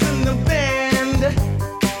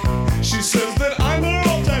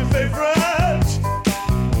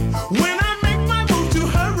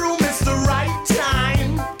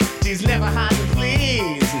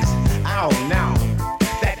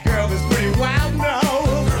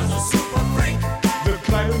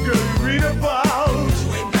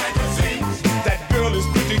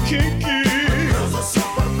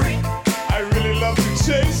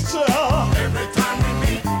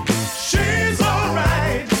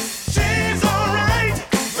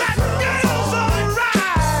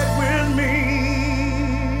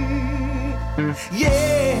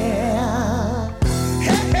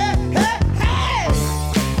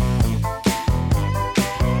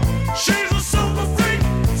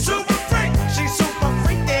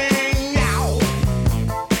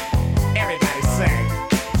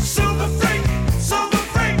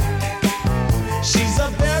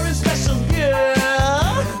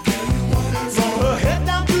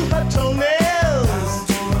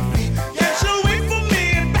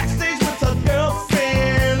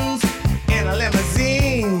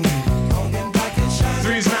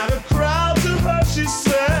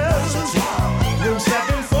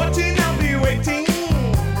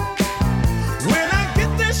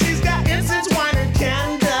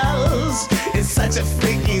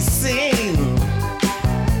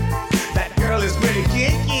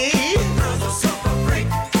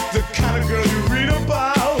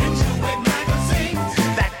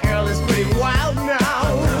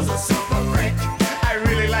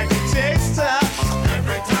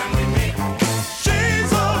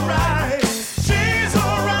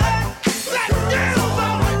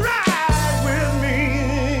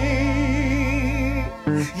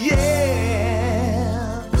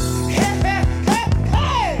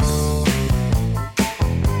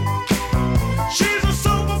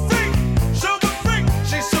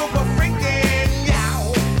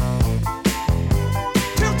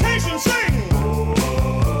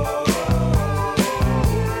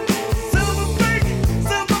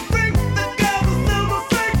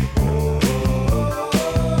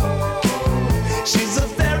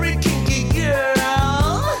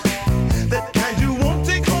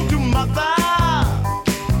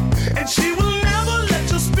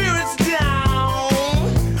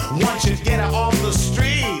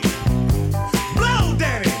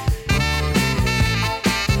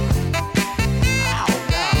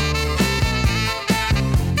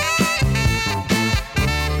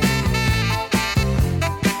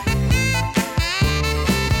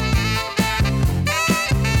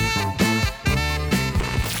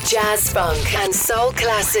jazz, funk, and soul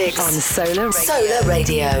classics on Solar Radio. Solar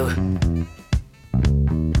Radio.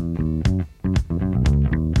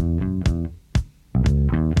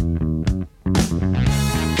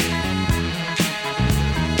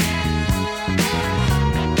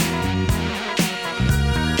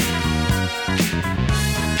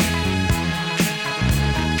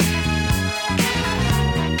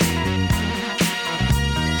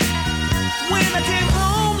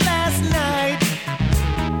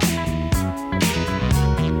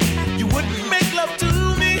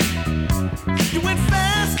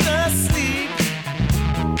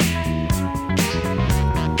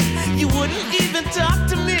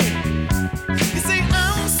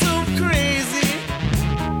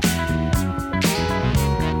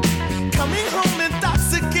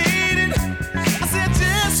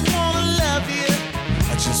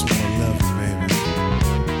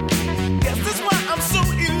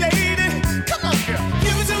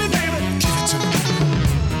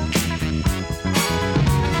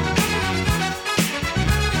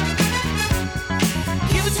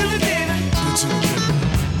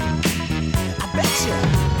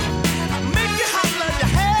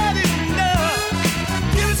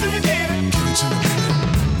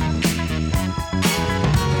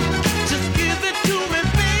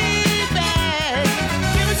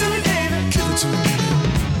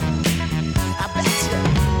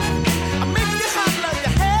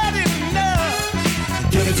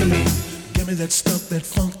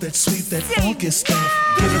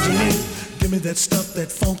 Stuff. Give it to me. Give me that stuff, that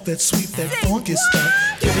funk, that sweet, that funky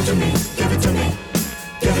stuff. Give it to me. Give it to me.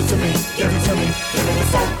 Give it to me. Give it to me. Give me the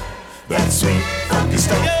funk, that sweet, funky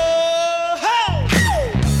stuff.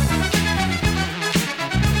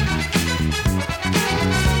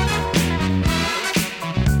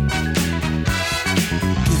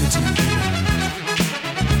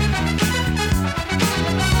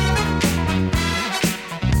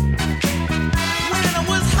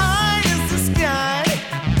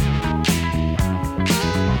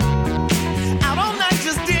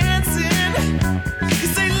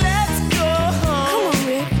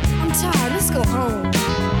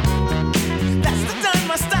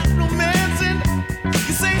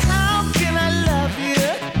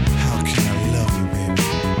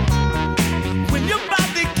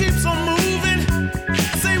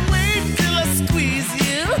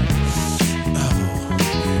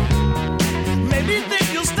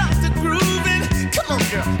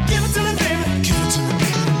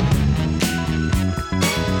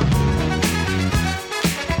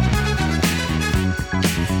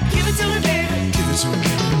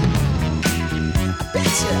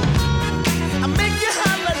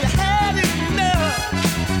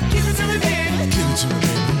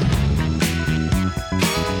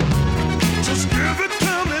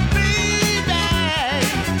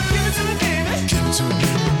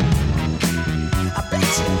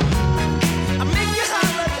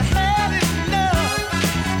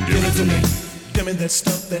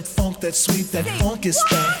 That sweet, that funky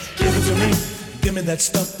stuff. Give it to me. Give me that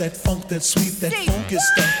stuff, that funk, that sweet, that funky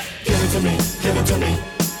stuff. Give it to me. Give it to me.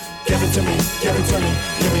 Give it to me. Give it to me.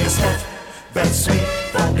 Give me the stuff, that sweet,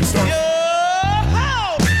 funky stuff.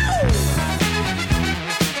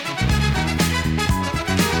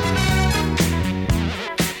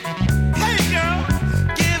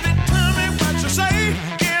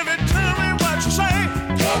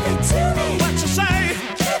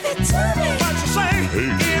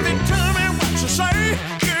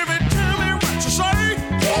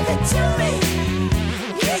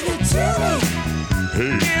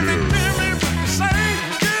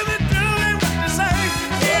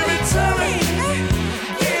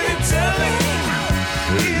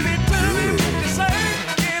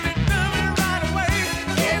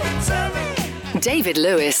 David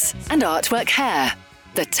Lewis and Artwork Hair.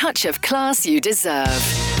 The touch of class you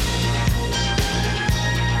deserve.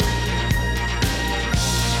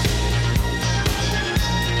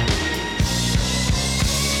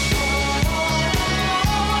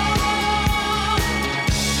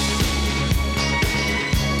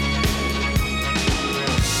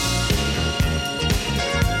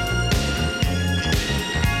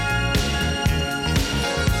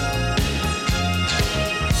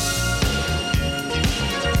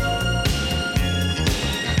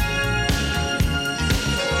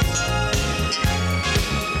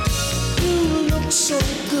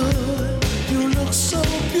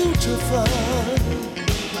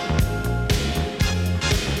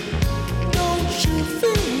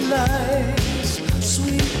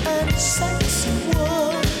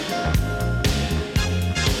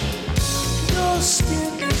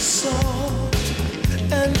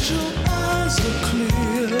 and your eyes are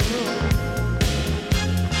clear.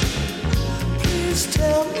 Please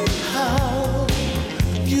tell me how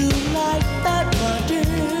you like that, my dear.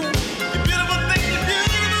 You beautiful thing,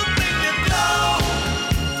 you glow,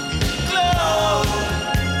 glow.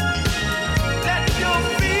 Let your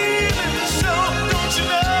feelings show. Don't you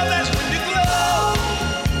know that when you glow,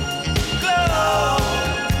 glow,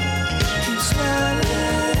 keep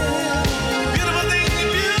smiling. Beautiful thing,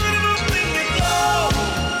 you glow,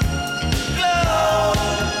 glow.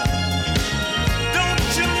 Don't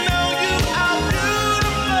you know you are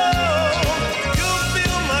beautiful? You'll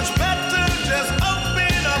feel much better. Just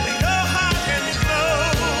open up your heart and glow.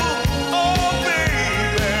 Oh,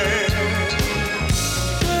 baby.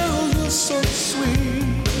 Girl, you're so sweet.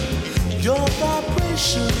 Your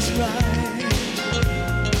vibration's right.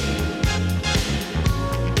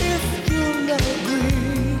 If you'll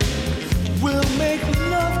agree, we'll make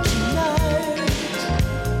love tonight.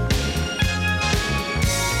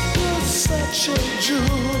 You're such a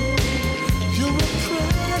jewel. You're a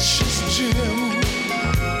precious gem.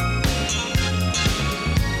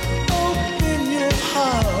 Open your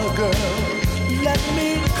heart, girl. Let me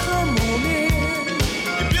come on in.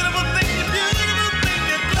 You beautiful thing,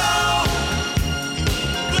 you glow,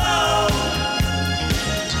 glow.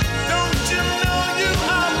 Don't you know you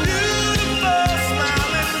are beautiful,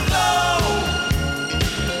 smiling, glow,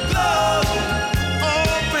 glow.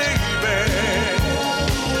 Oh, baby.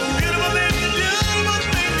 Beautiful thing,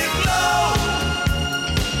 you glow,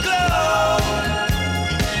 glow.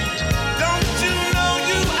 Don't you know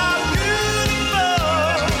you are beautiful?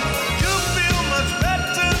 You feel much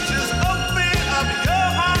better. Just open up your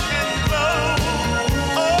heart and glow.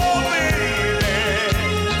 Oh, baby.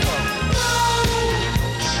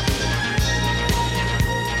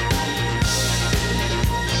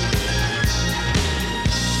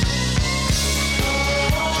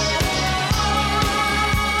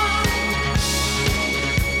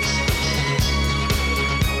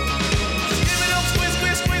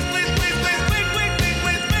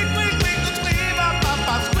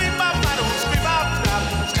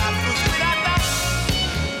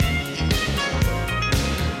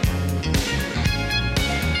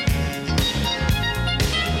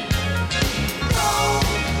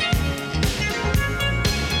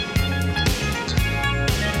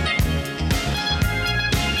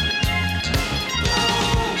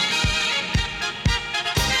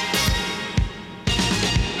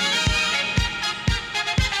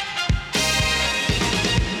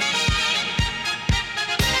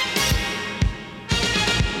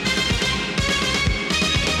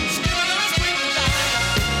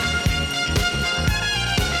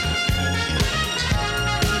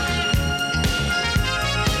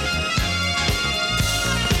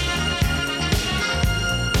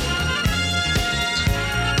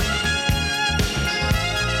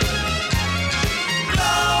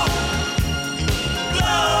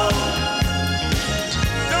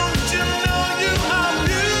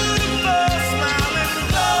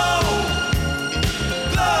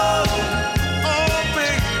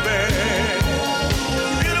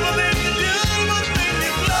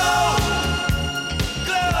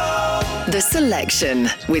 The Selection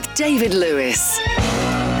with David Lewis.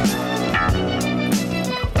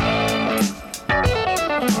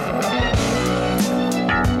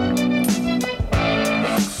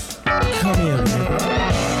 Come here, baby.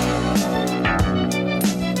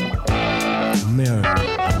 Mary,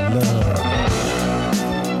 I love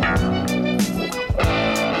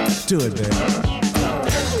you. Do it, baby.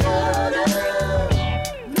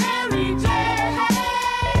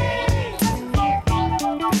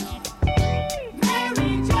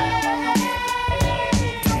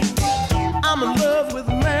 I'm in love with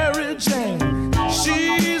Mary Jane.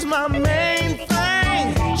 She's my main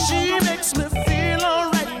thing. She makes me feel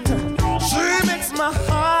alright. She makes my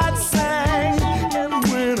heart sing. And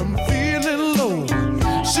when I'm feeling low,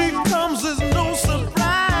 she comes as no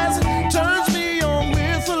surprise. Turns me on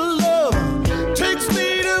with her love.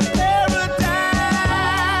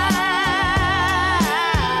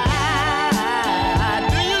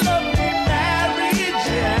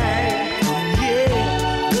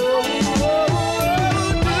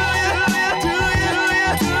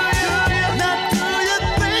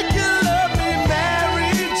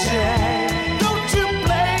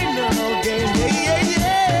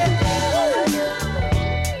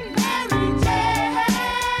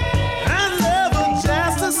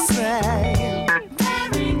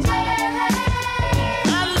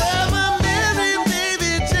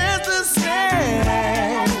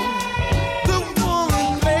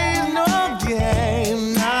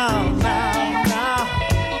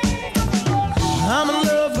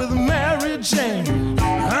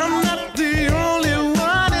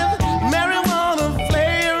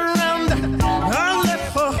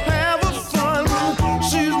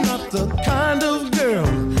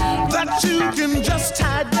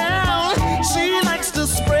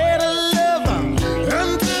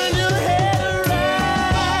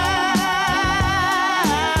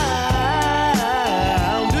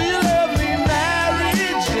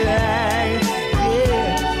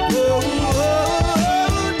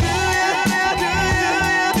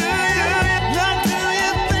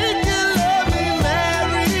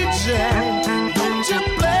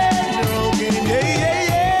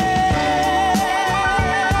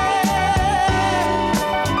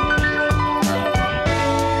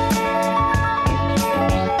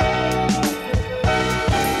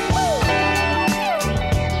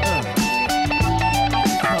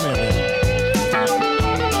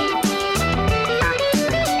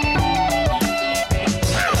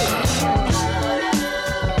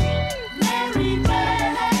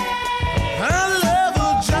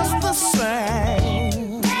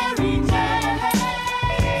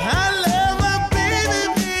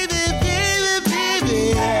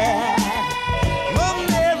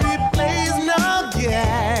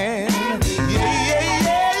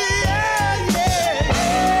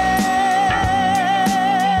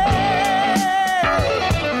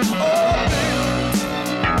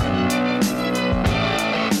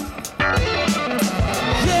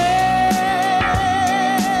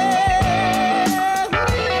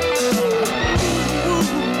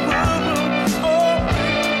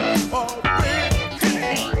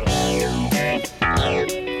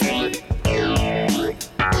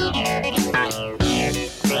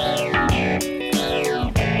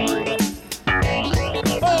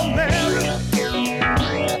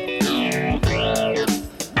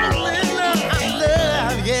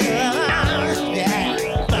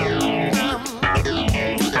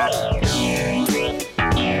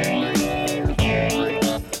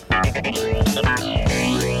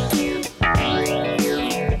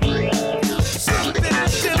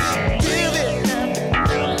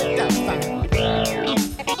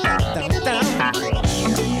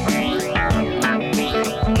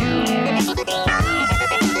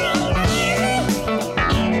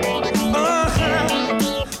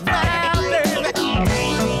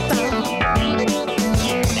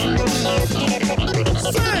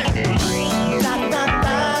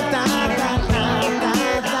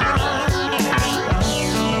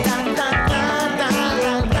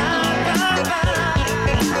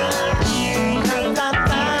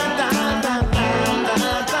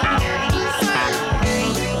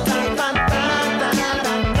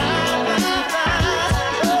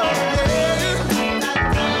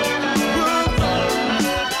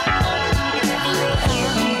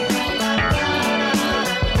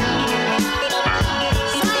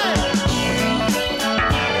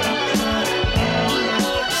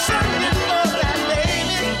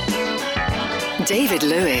 David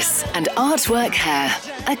Lewis and Artwork Hair,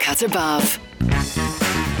 a cut above.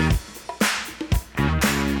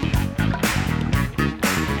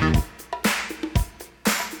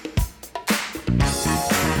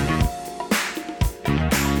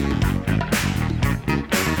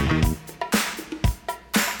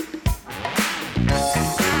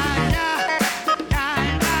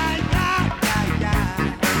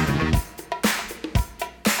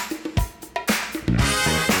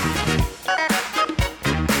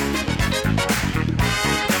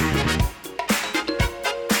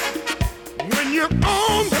 When you're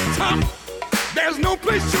on the top, there's no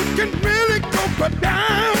place you can really go but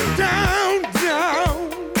down, down,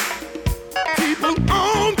 down. People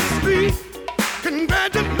on the street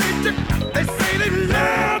congratulate you. They say they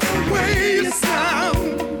love the way you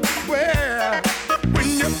sound. Well, when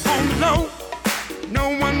you're on low, no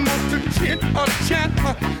one wants to chit or chat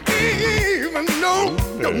or even know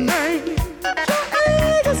your name. Your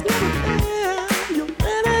age is never there. Your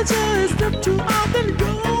manager is up too often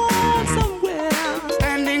gone somewhere.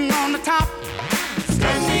 Standing on the top.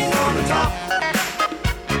 Standing on the top.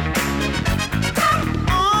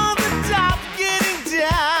 On the top, getting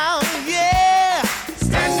down, yeah.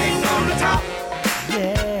 Standing on the top.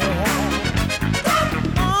 Yeah.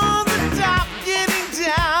 On the top, getting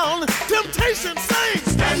down. Temptation sings.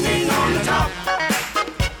 Standing on the top.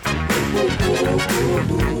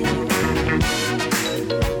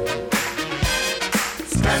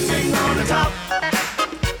 Standing on the top.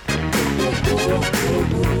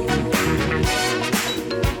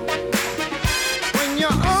 When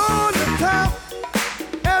you're on the top,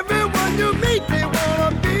 everyone you meet, they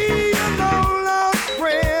wanna be your long-lost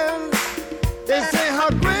friend. They say how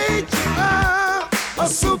great you are, a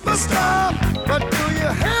superstar, but do you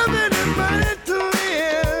have any money to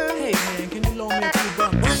live? Hey man, can you loan me a few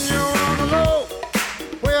bucks? When you're on the low,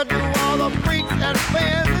 where do all the freaks and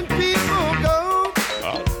fans and people go?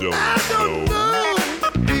 I don't know.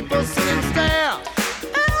 People sit and stare,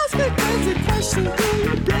 ask a crazy question, do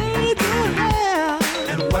you braid your hair?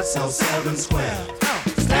 And what's so seldom square?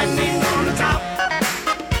 Standing on the top.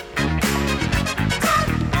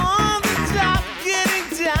 On the top, getting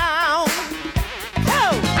down.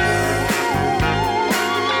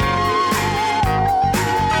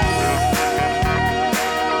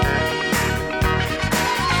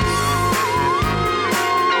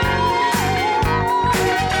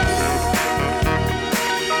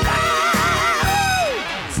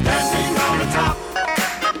 Standing on the top.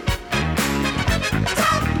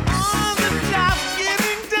 On the top,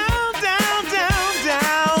 getting down, down, down,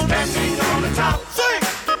 down. Standing on the top. Sing.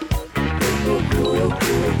 Well, well,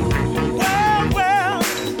 well,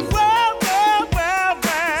 well, well,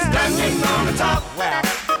 well. Standing on the top.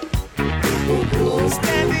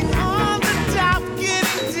 Standing on the top,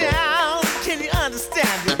 getting down. Can you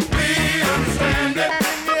understand it? We understand it.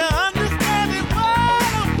 Can you understand it? What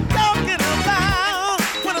I'm talking about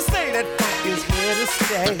when I say that funk is here to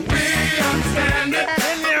stay. We understand it.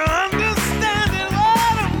 Can you understand it?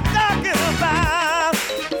 What I'm talking about?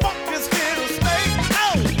 Funk is here to stay.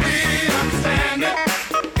 Oh, we understand it.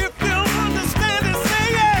 If you understand it, say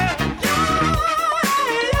yeah.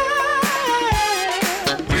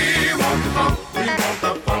 We want the funk. We want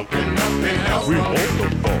the funk and nothing else. We want the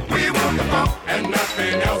funk. We want the funk and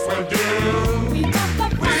nothing else will do. We want the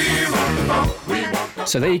funk. We want the funk. We want the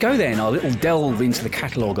So there you go then, our little delve into the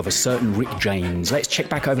catalogue of a certain Rick James. Let's check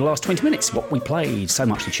back over the last 20 minutes what we played. So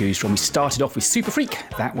much to choose from. We started off with Super Freak.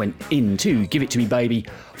 That went into Give It To Me Baby,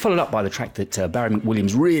 followed up by the track that Barry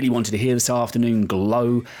McWilliams really wanted to hear this afternoon,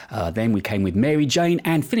 Glow. Then we came with Mary Jane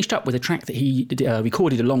and finished up with a track that he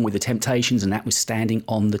recorded along with the Temptations, and that was Standing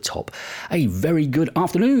on the Top. A very good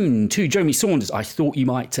afternoon to Jeremy Saunders. I thought you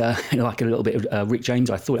might like a little bit of Rick James.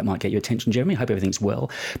 I thought that might get your attention, Jeremy. I hope everything's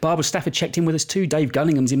well. Barbara Stafford checked in with us too. Dave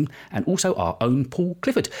Gunningham's in, and also our own Paul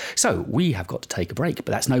Clifford. So we have got to take a break, but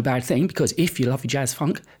that's no bad thing, because if you love your jazz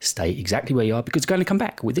funk, stay exactly where you are, because we're going to come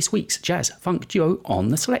back with this week's jazz funk duo on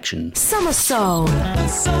the selection. Summer Soul. Summer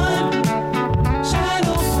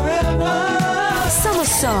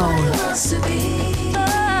Soul.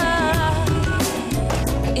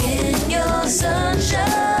 In your sunshine.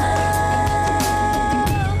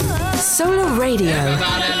 Solar Radio.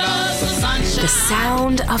 The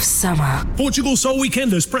sound of summer. Portugal Soul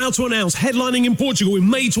Weekenders proud to announce headlining in Portugal in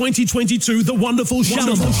May 2022 the wonderful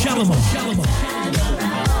Shalimar.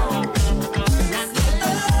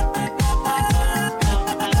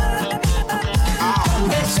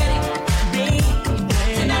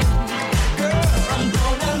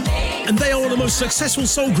 And they are one of the most successful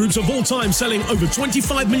soul groups of all time, selling over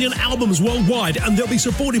 25 million albums worldwide, and they'll be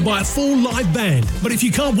supported by a full live band. But if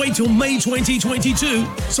you can't wait till May 2022,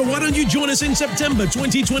 so why don't you join us in September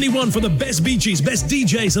 2021 for the best Bee Gees, best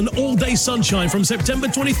DJs, and all-day sunshine from September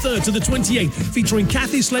 23rd to the 28th, featuring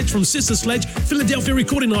Kathy Sledge from Sister Sledge, Philadelphia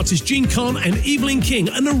recording artist Gene Khan, and Evelyn King,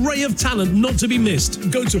 an array of talent not to be missed.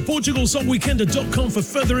 Go to PortugalSoulWeekender.com for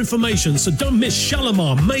further information, so don't miss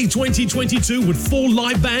Shalimar May 2022 with full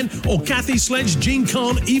live band, or Kathy Sledge, Gene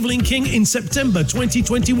Khan, Evelyn King in September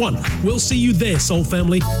 2021. We'll see you there, Soul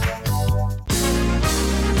family.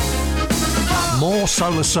 More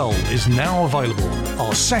Solar Soul is now available.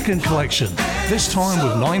 Our second collection, this time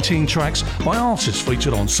with 19 tracks by artists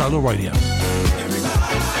featured on Solar Radio.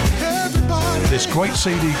 This great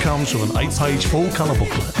CD comes with an 8-page full-colour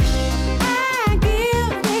booklet.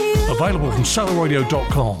 Available from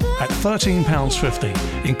solarradio.com at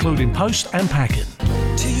 £13.50, including post and packing.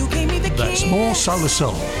 That's More Solar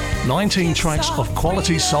Soul, 19 tracks of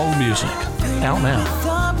quality soul music. Out now.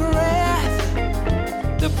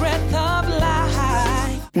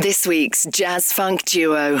 This week's Jazz Funk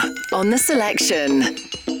Duo on The Selection.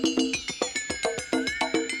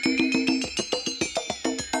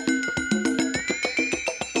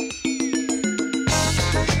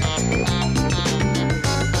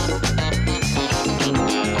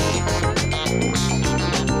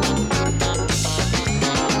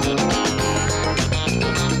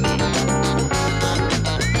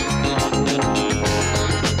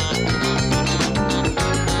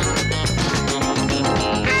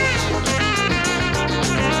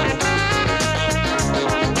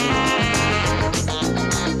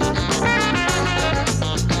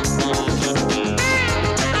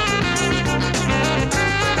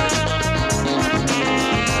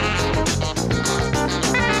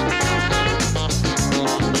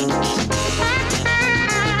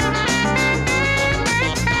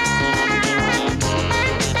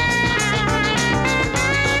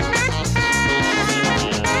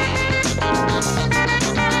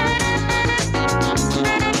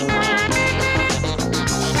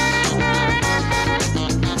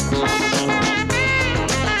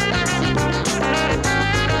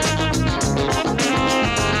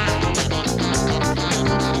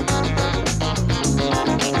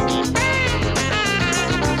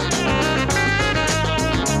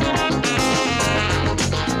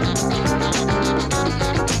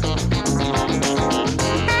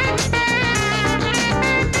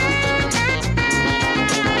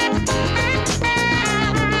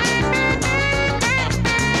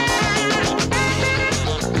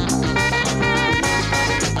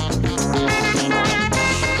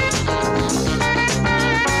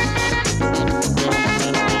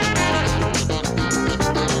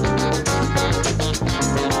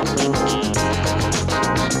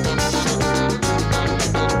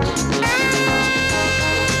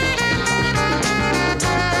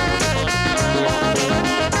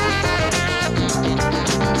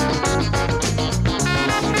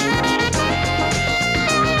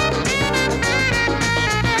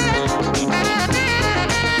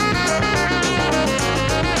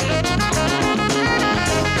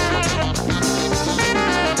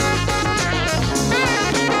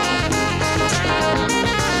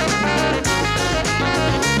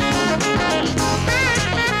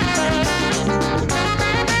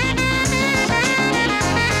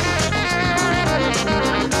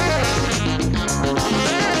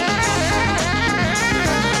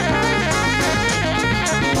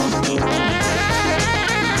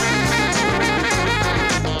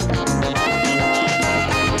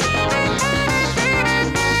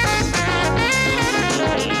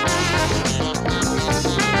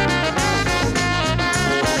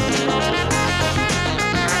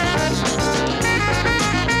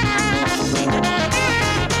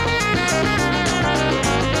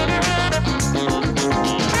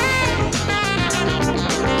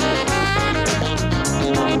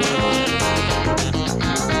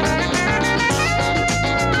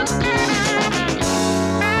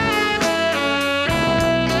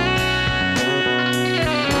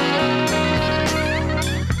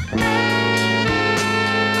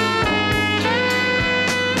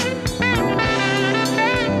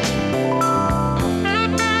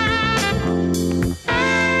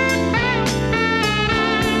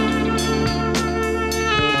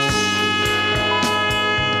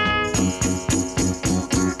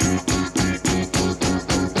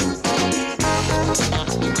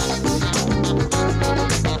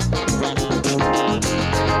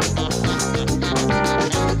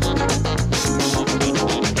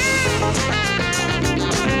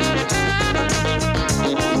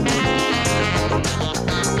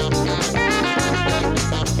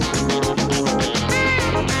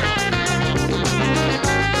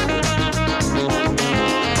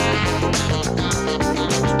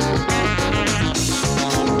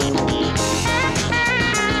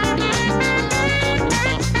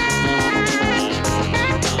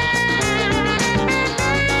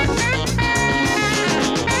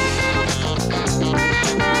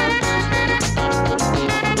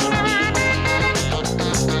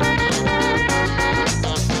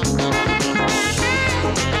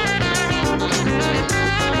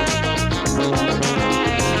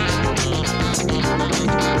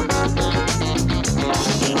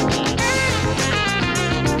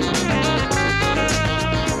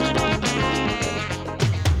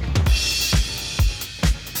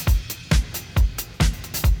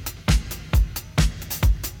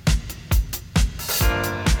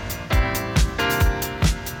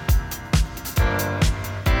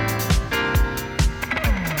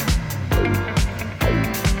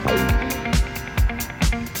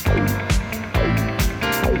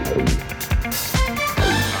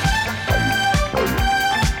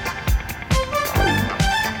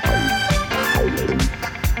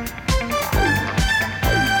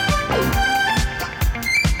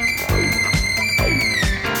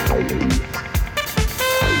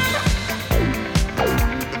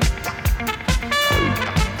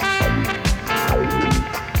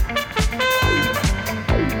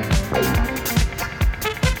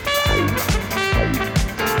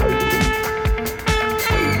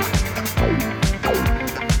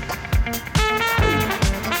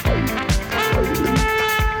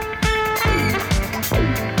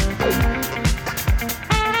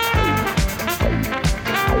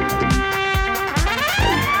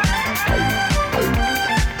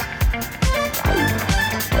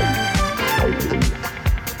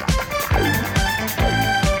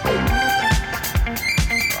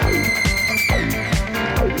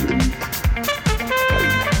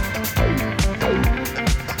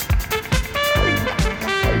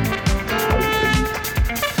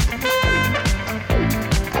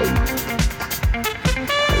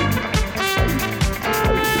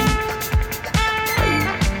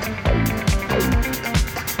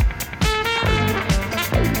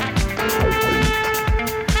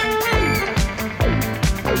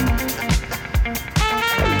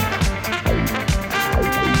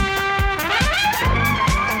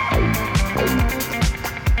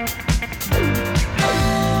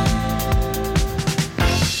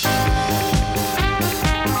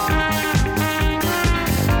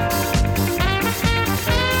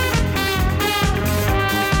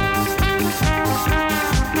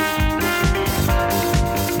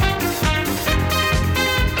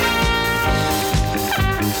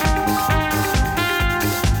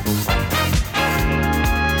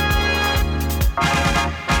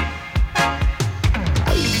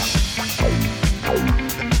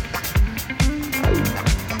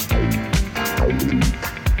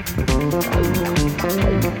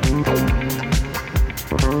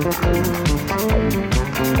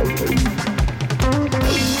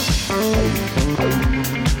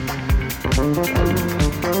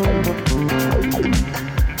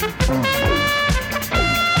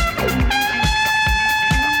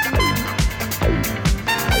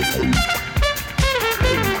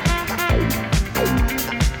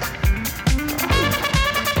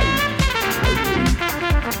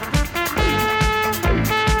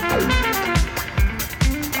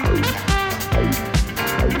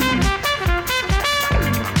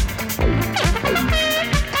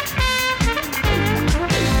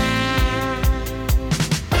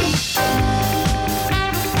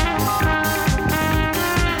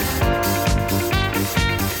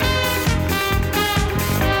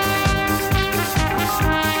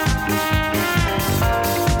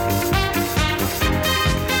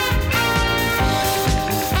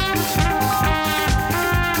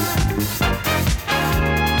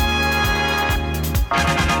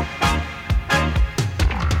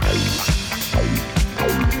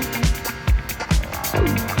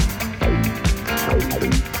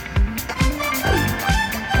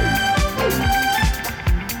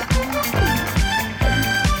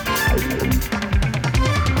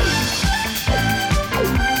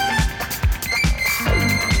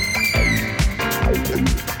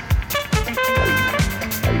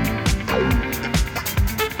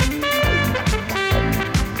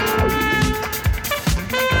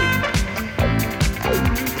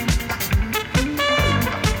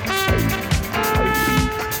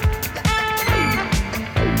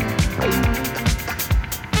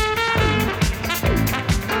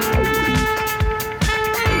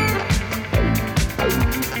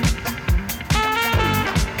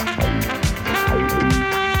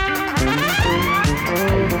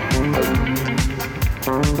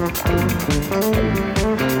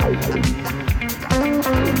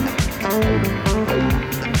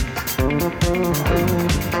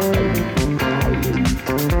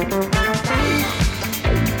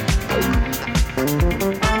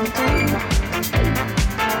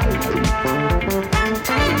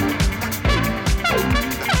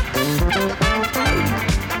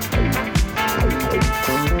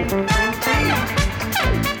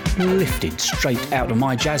 Lifted straight out of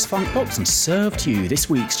my jazz funk box and served to you this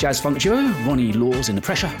week's jazz funk duo, Ronnie Laws in the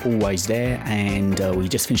Pressure, always there, and we're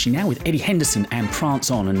just finishing now with Eddie Henderson and Prance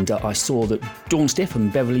On, and I saw that Dawn Stiff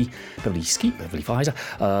and Beverly Pfizer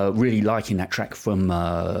really liking that track from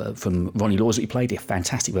Ronnie Laws that he played, a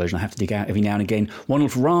fantastic version I have to dig out every now and again.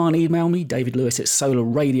 Ronald Ferran emailed me, David Lewis at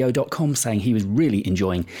solarradio.com, saying he was really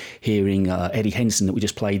enjoying hearing Eddie Henderson that we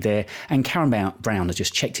just played there, and Karen Brown has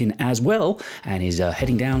just checked in as well and is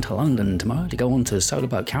heading down to London tomorrow to go on to Solar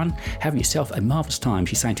Boat. Karen, have yourself a marvellous time.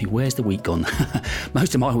 She's saying to me, where's the week gone?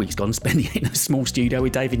 Most of my week's gone spending it in a small studio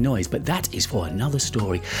with David Noyes, but that is for another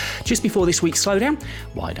story. Just before this week's slowdown,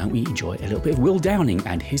 why don't we enjoy a little bit of Will Downing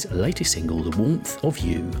and his latest single, The Warmth of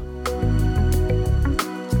You.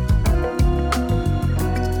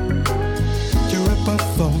 You're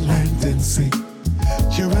above all land and sea.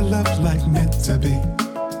 You're a love like meant to be.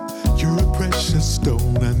 You're a precious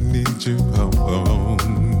stone, I need you home.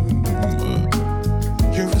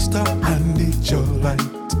 You're a star, I need your light.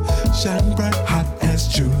 Shine bright, hot as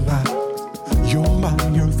July. You're my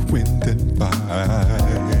earth, wind and fire.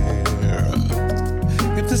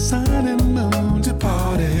 If the sun and moon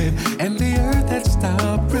departed and the earth had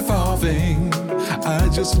stopped revolving, I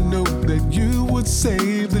just know that you would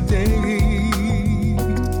save the day.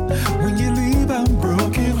 When you leave, I'm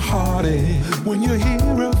broken hearted. When you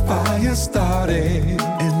hear a fire started,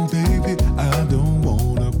 and baby, I don't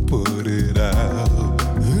wanna put it out.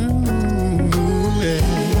 Yeah.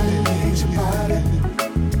 I need your body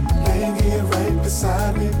laying here right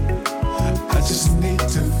beside me. I just need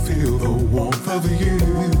to feel the warmth of you.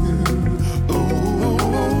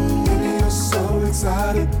 Oh, baby, you're so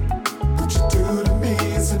exotic. What you do to me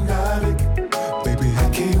is hypnotic. Baby, I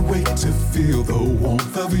can't wait to feel the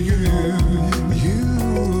warmth of you.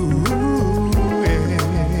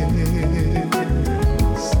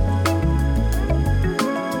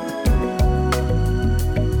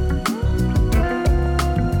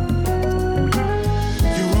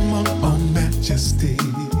 You're a monk on majesty.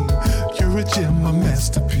 You're a gem, a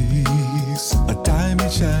masterpiece, a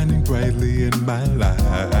diamond shining brightly in my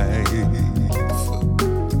life.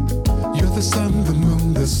 You're the sun, the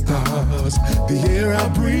moon, the stars. The air I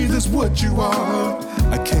breathe is what you are.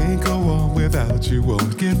 I can't go on without you,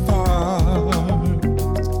 won't get far.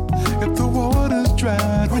 If the water's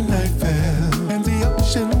dried when night fell and the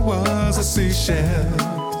ocean was a seashell,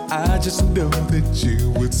 I just know that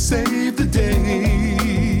you would save the day,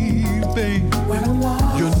 baby.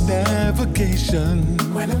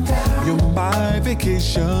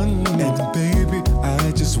 vacation. And baby,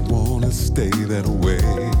 I just wanna stay that way.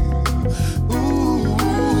 Ooh,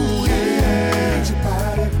 yeah. Need your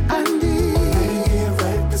body, I need you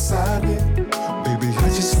right beside me. Baby, I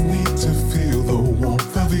just need to feel the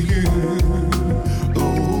warmth of you.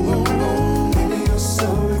 Oh, baby, you're so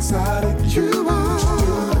excited. You are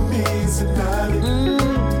amazing, darling.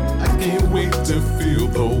 I can't wait to feel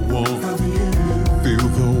the warmth of you. Feel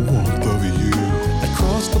the warmth of you.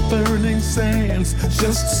 Across the burning sands,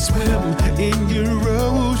 just to swim in your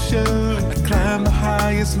ocean. I climb the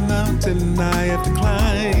highest mountain I have to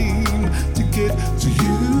climb to get to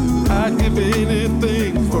you. I'd give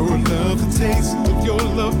anything for another taste of your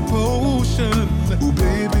love potion. Oh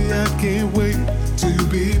baby, I can't wait to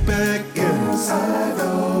be back inside the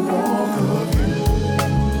warmth of you.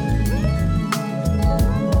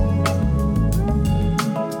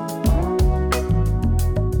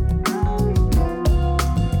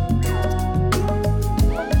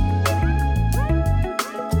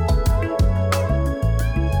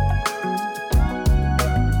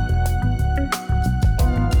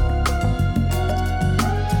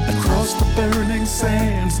 Burning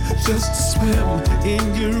sands, just to swim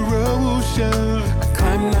in your ocean. I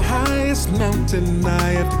climb the highest mountain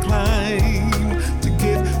I have to climb to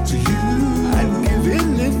get to you. I'd give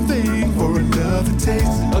anything for another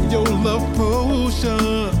taste of your love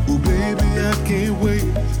potion. Oh baby, I can't wait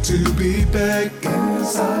to be back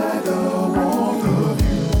inside the warmth of you.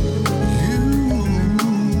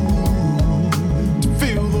 To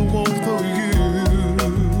feel the warmth of you,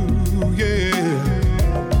 yeah.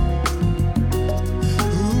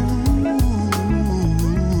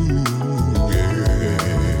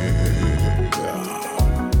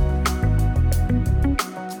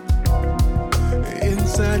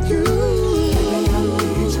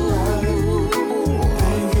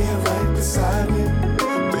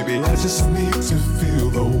 I just need to feel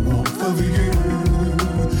the warmth of you.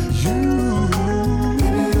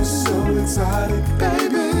 Baby, you're so exotic.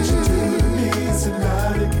 Baby, you me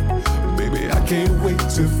hypnotic. Baby, I can't wait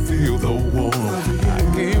to feel the warmth. I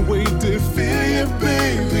can't wait to feel you,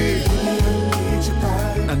 baby.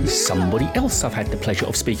 And somebody else I've had the pleasure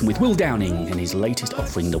of speaking with, Will Downing, and his latest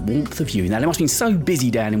offering, The Warmth of You. Now, they must have been so busy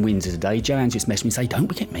down in Windsor today. Joanne just messaged me and say, don't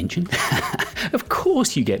we get mentioned? Of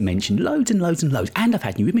course you get mentioned, loads and loads and loads. And I've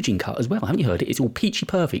had new imaging cut as well. Haven't you heard it? It's all peachy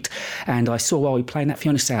perfect. And I saw while we were playing that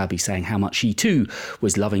Fiona Sowerby saying how much she too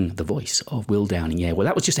was loving the voice of Will Downing. Yeah, well,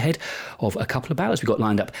 that was just ahead of a couple of ballads we got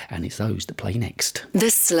lined up, and it's those that play next. The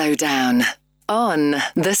Slowdown on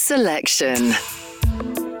The Selection.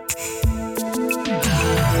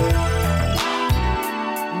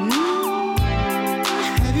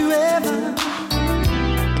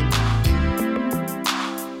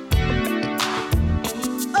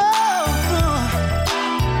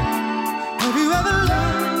 Have you ever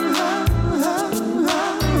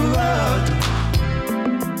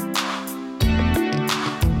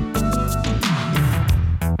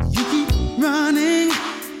running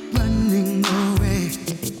away?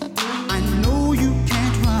 I know you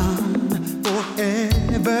can't run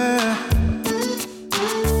forever.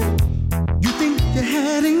 You think you're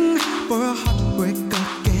heading for a heartbreak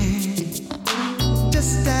again,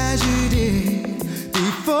 just as you did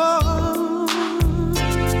before.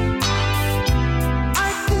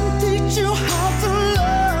 I can teach you how to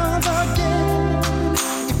love again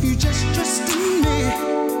if you just trust in me.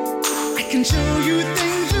 I can show you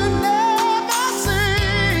things you never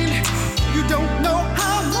seen. You don't know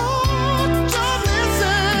how much you're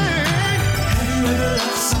missing. Have you ever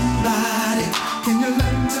loved somebody? Can you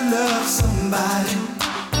learn to love somebody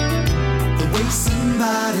the way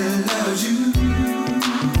somebody loves you?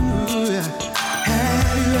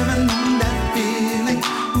 Have you ever known that feeling?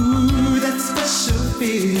 Ooh, that special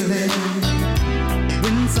feeling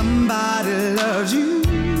when somebody loves you.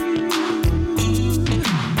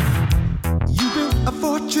 A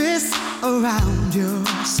fortress around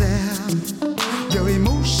yourself. Your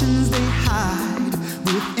emotions they hide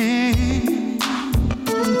within.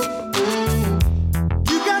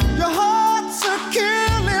 You got your heart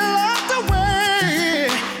securely locked away,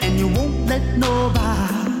 and you won't let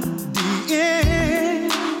nobody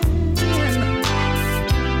in.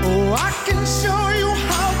 Oh, I can show you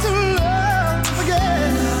how to love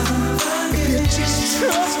again. If you just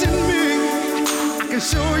trust in me, I can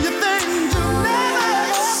show you things you never.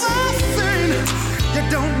 You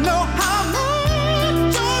don't know how much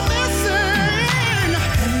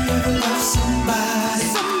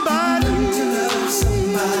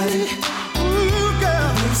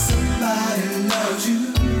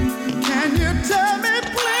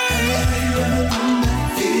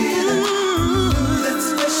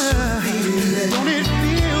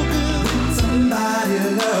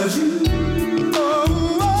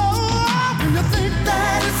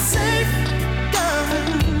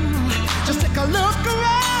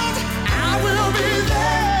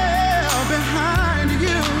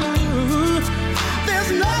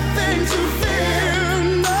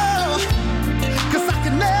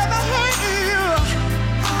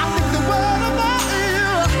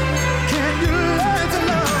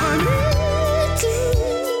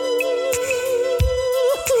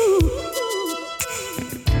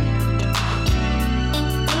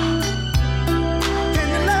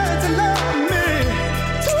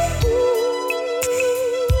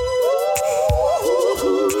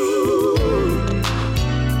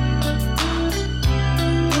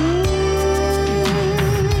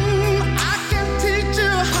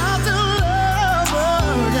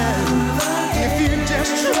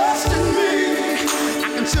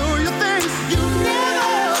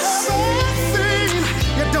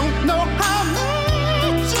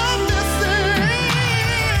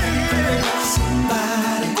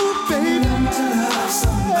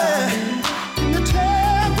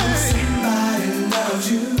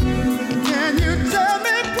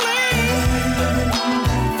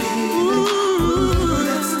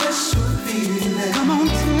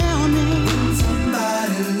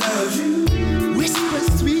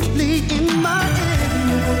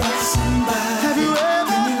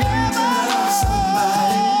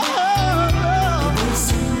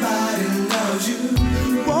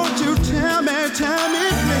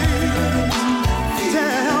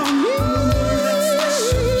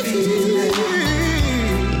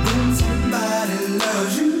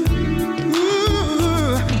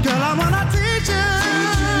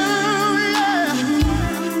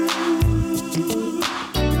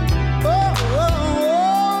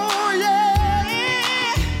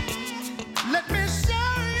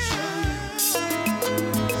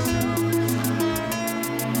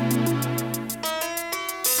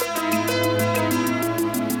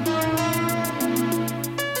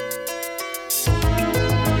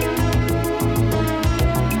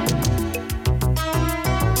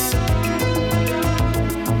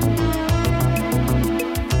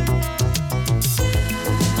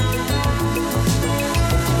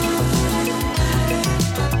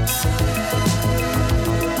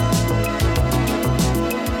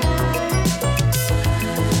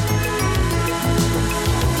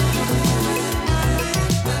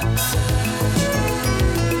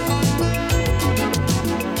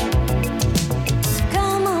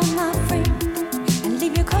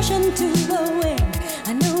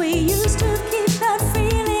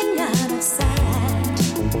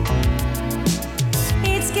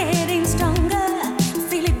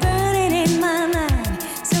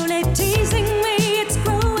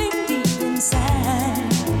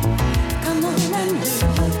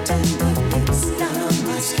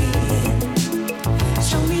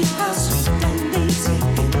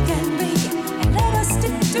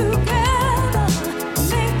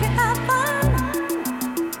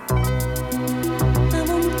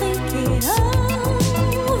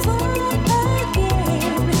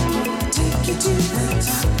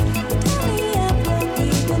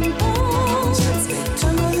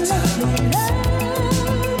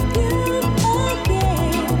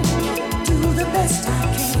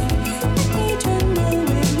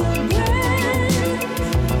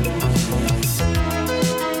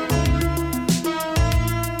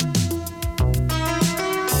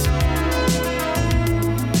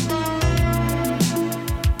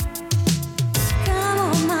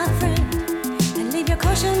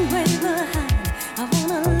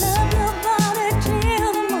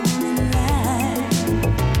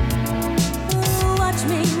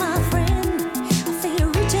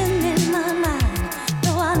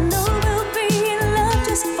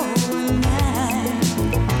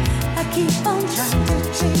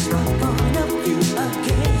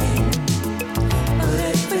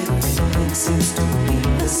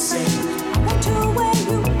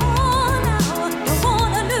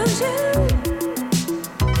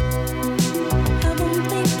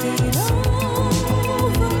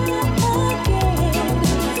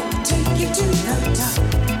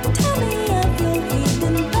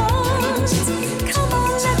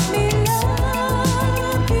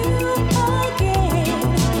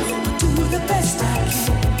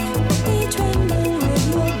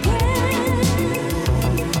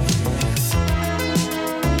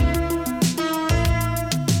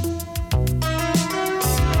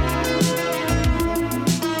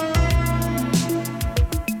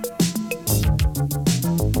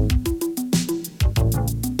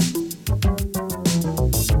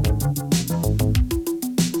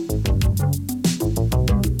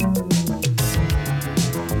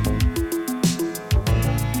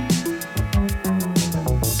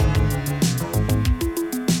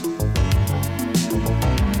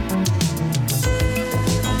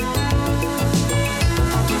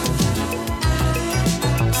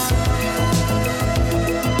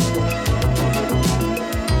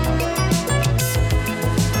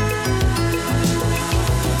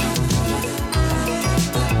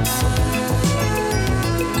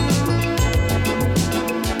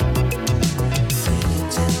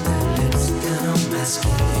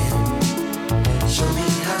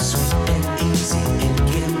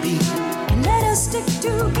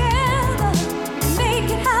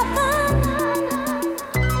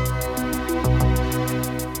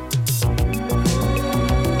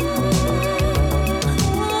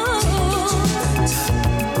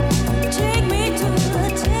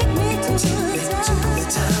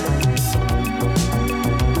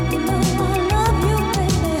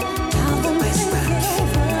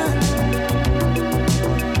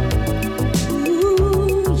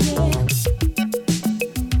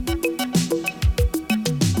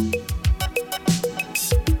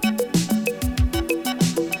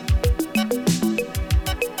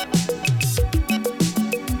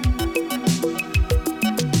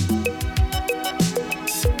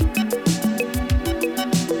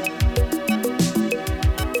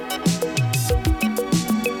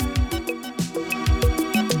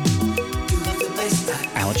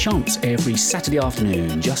Chance every Saturday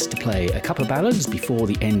afternoon just to play a couple of ballads before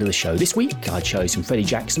the end of the show. This week I chose some Freddie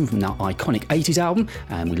Jackson from that iconic 80s album,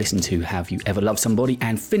 and we listened to Have You Ever Loved Somebody,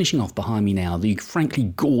 and finishing off behind me now the frankly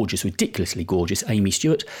gorgeous, ridiculously gorgeous Amy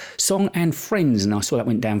Stewart song and Friends, and I saw that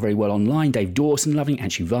went down very well online. Dave Dawson loving it,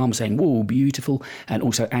 Anshu Varma saying whoa beautiful, and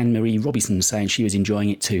also Anne-Marie Robinson saying she was enjoying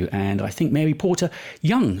it too, and I think Mary Porter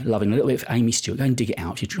Young loving a little bit of Amy Stewart. Go and dig it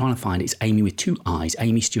out if you're trying to find it. It's Amy with two eyes,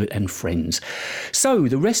 Amy Stewart and Friends. So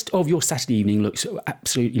the rest of your Saturday evening looks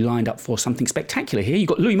absolutely lined up for something spectacular here. You've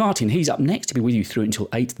got Louis Martin, he's up next to be with you through until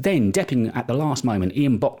 8. Then, depping at the last moment,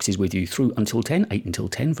 Ian Box is with you through until 10, 8 until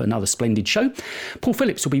 10 for another splendid show. Paul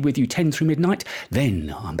Phillips will be with you 10 through midnight.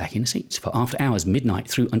 Then I'm back in the seats for After Hours, midnight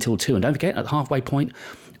through until 2. And don't forget, at the halfway point,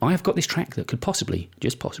 I have got this track that could possibly,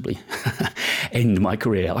 just possibly, end my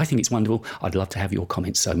career. I think it's wonderful. I'd love to have your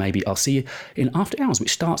comments. So maybe I'll see you in After Hours,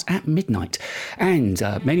 which starts at midnight. And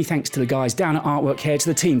many thanks to the guys down at Artwork Hair, to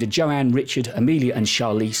the team, to Joanne, Richard, Amelia and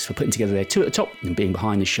Charlize for putting together their two at the top and being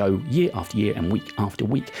behind the show year after year and week after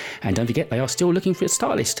week. And don't forget, they are still looking for a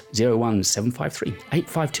stylist. 01753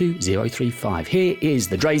 852 035. Here is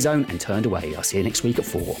the Dre Zone and Turned Away. I'll see you next week at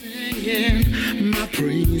 4. Singing my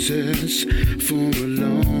praises for a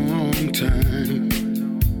long time.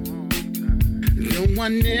 Though I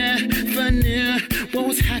never knew what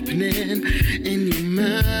was happening in your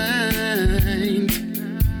mind.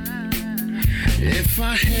 If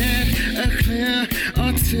I had a clear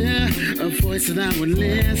or a voice that I would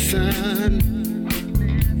listen,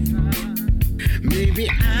 maybe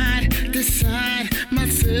I'd decide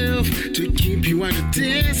myself to keep you at a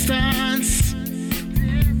distance.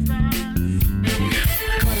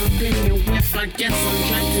 Caught up in your whiff, I guess I'm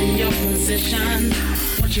trapped in your position.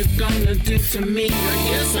 What you gonna do to me? I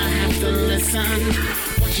guess I have to listen.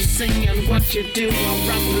 What you say and what you do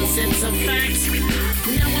are opposites of facts.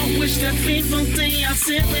 Now I wish that fateful day I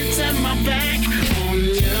simply turn my back on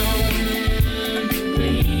you.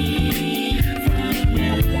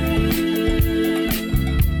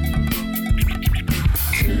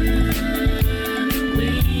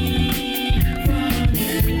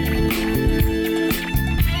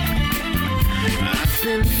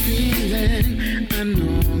 I'm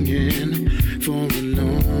longing for a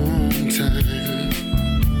long time.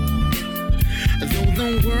 Though the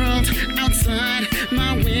world outside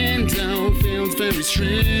my window feels very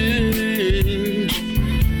strange,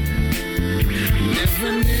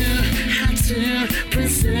 never knew how to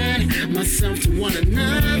present myself to one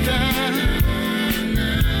another.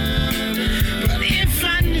 But if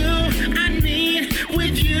I knew I need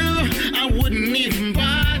with you, I wouldn't even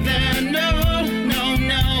bother. No, no,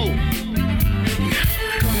 no.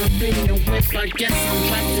 In your whip, I guess I'm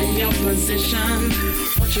trapped in your position.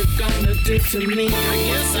 What you gonna do to me? I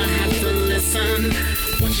guess I have to listen.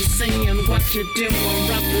 What you say and what you do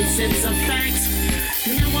are opposites of facts.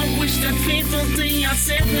 Now I wish that fateful day I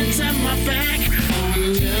simply turn my back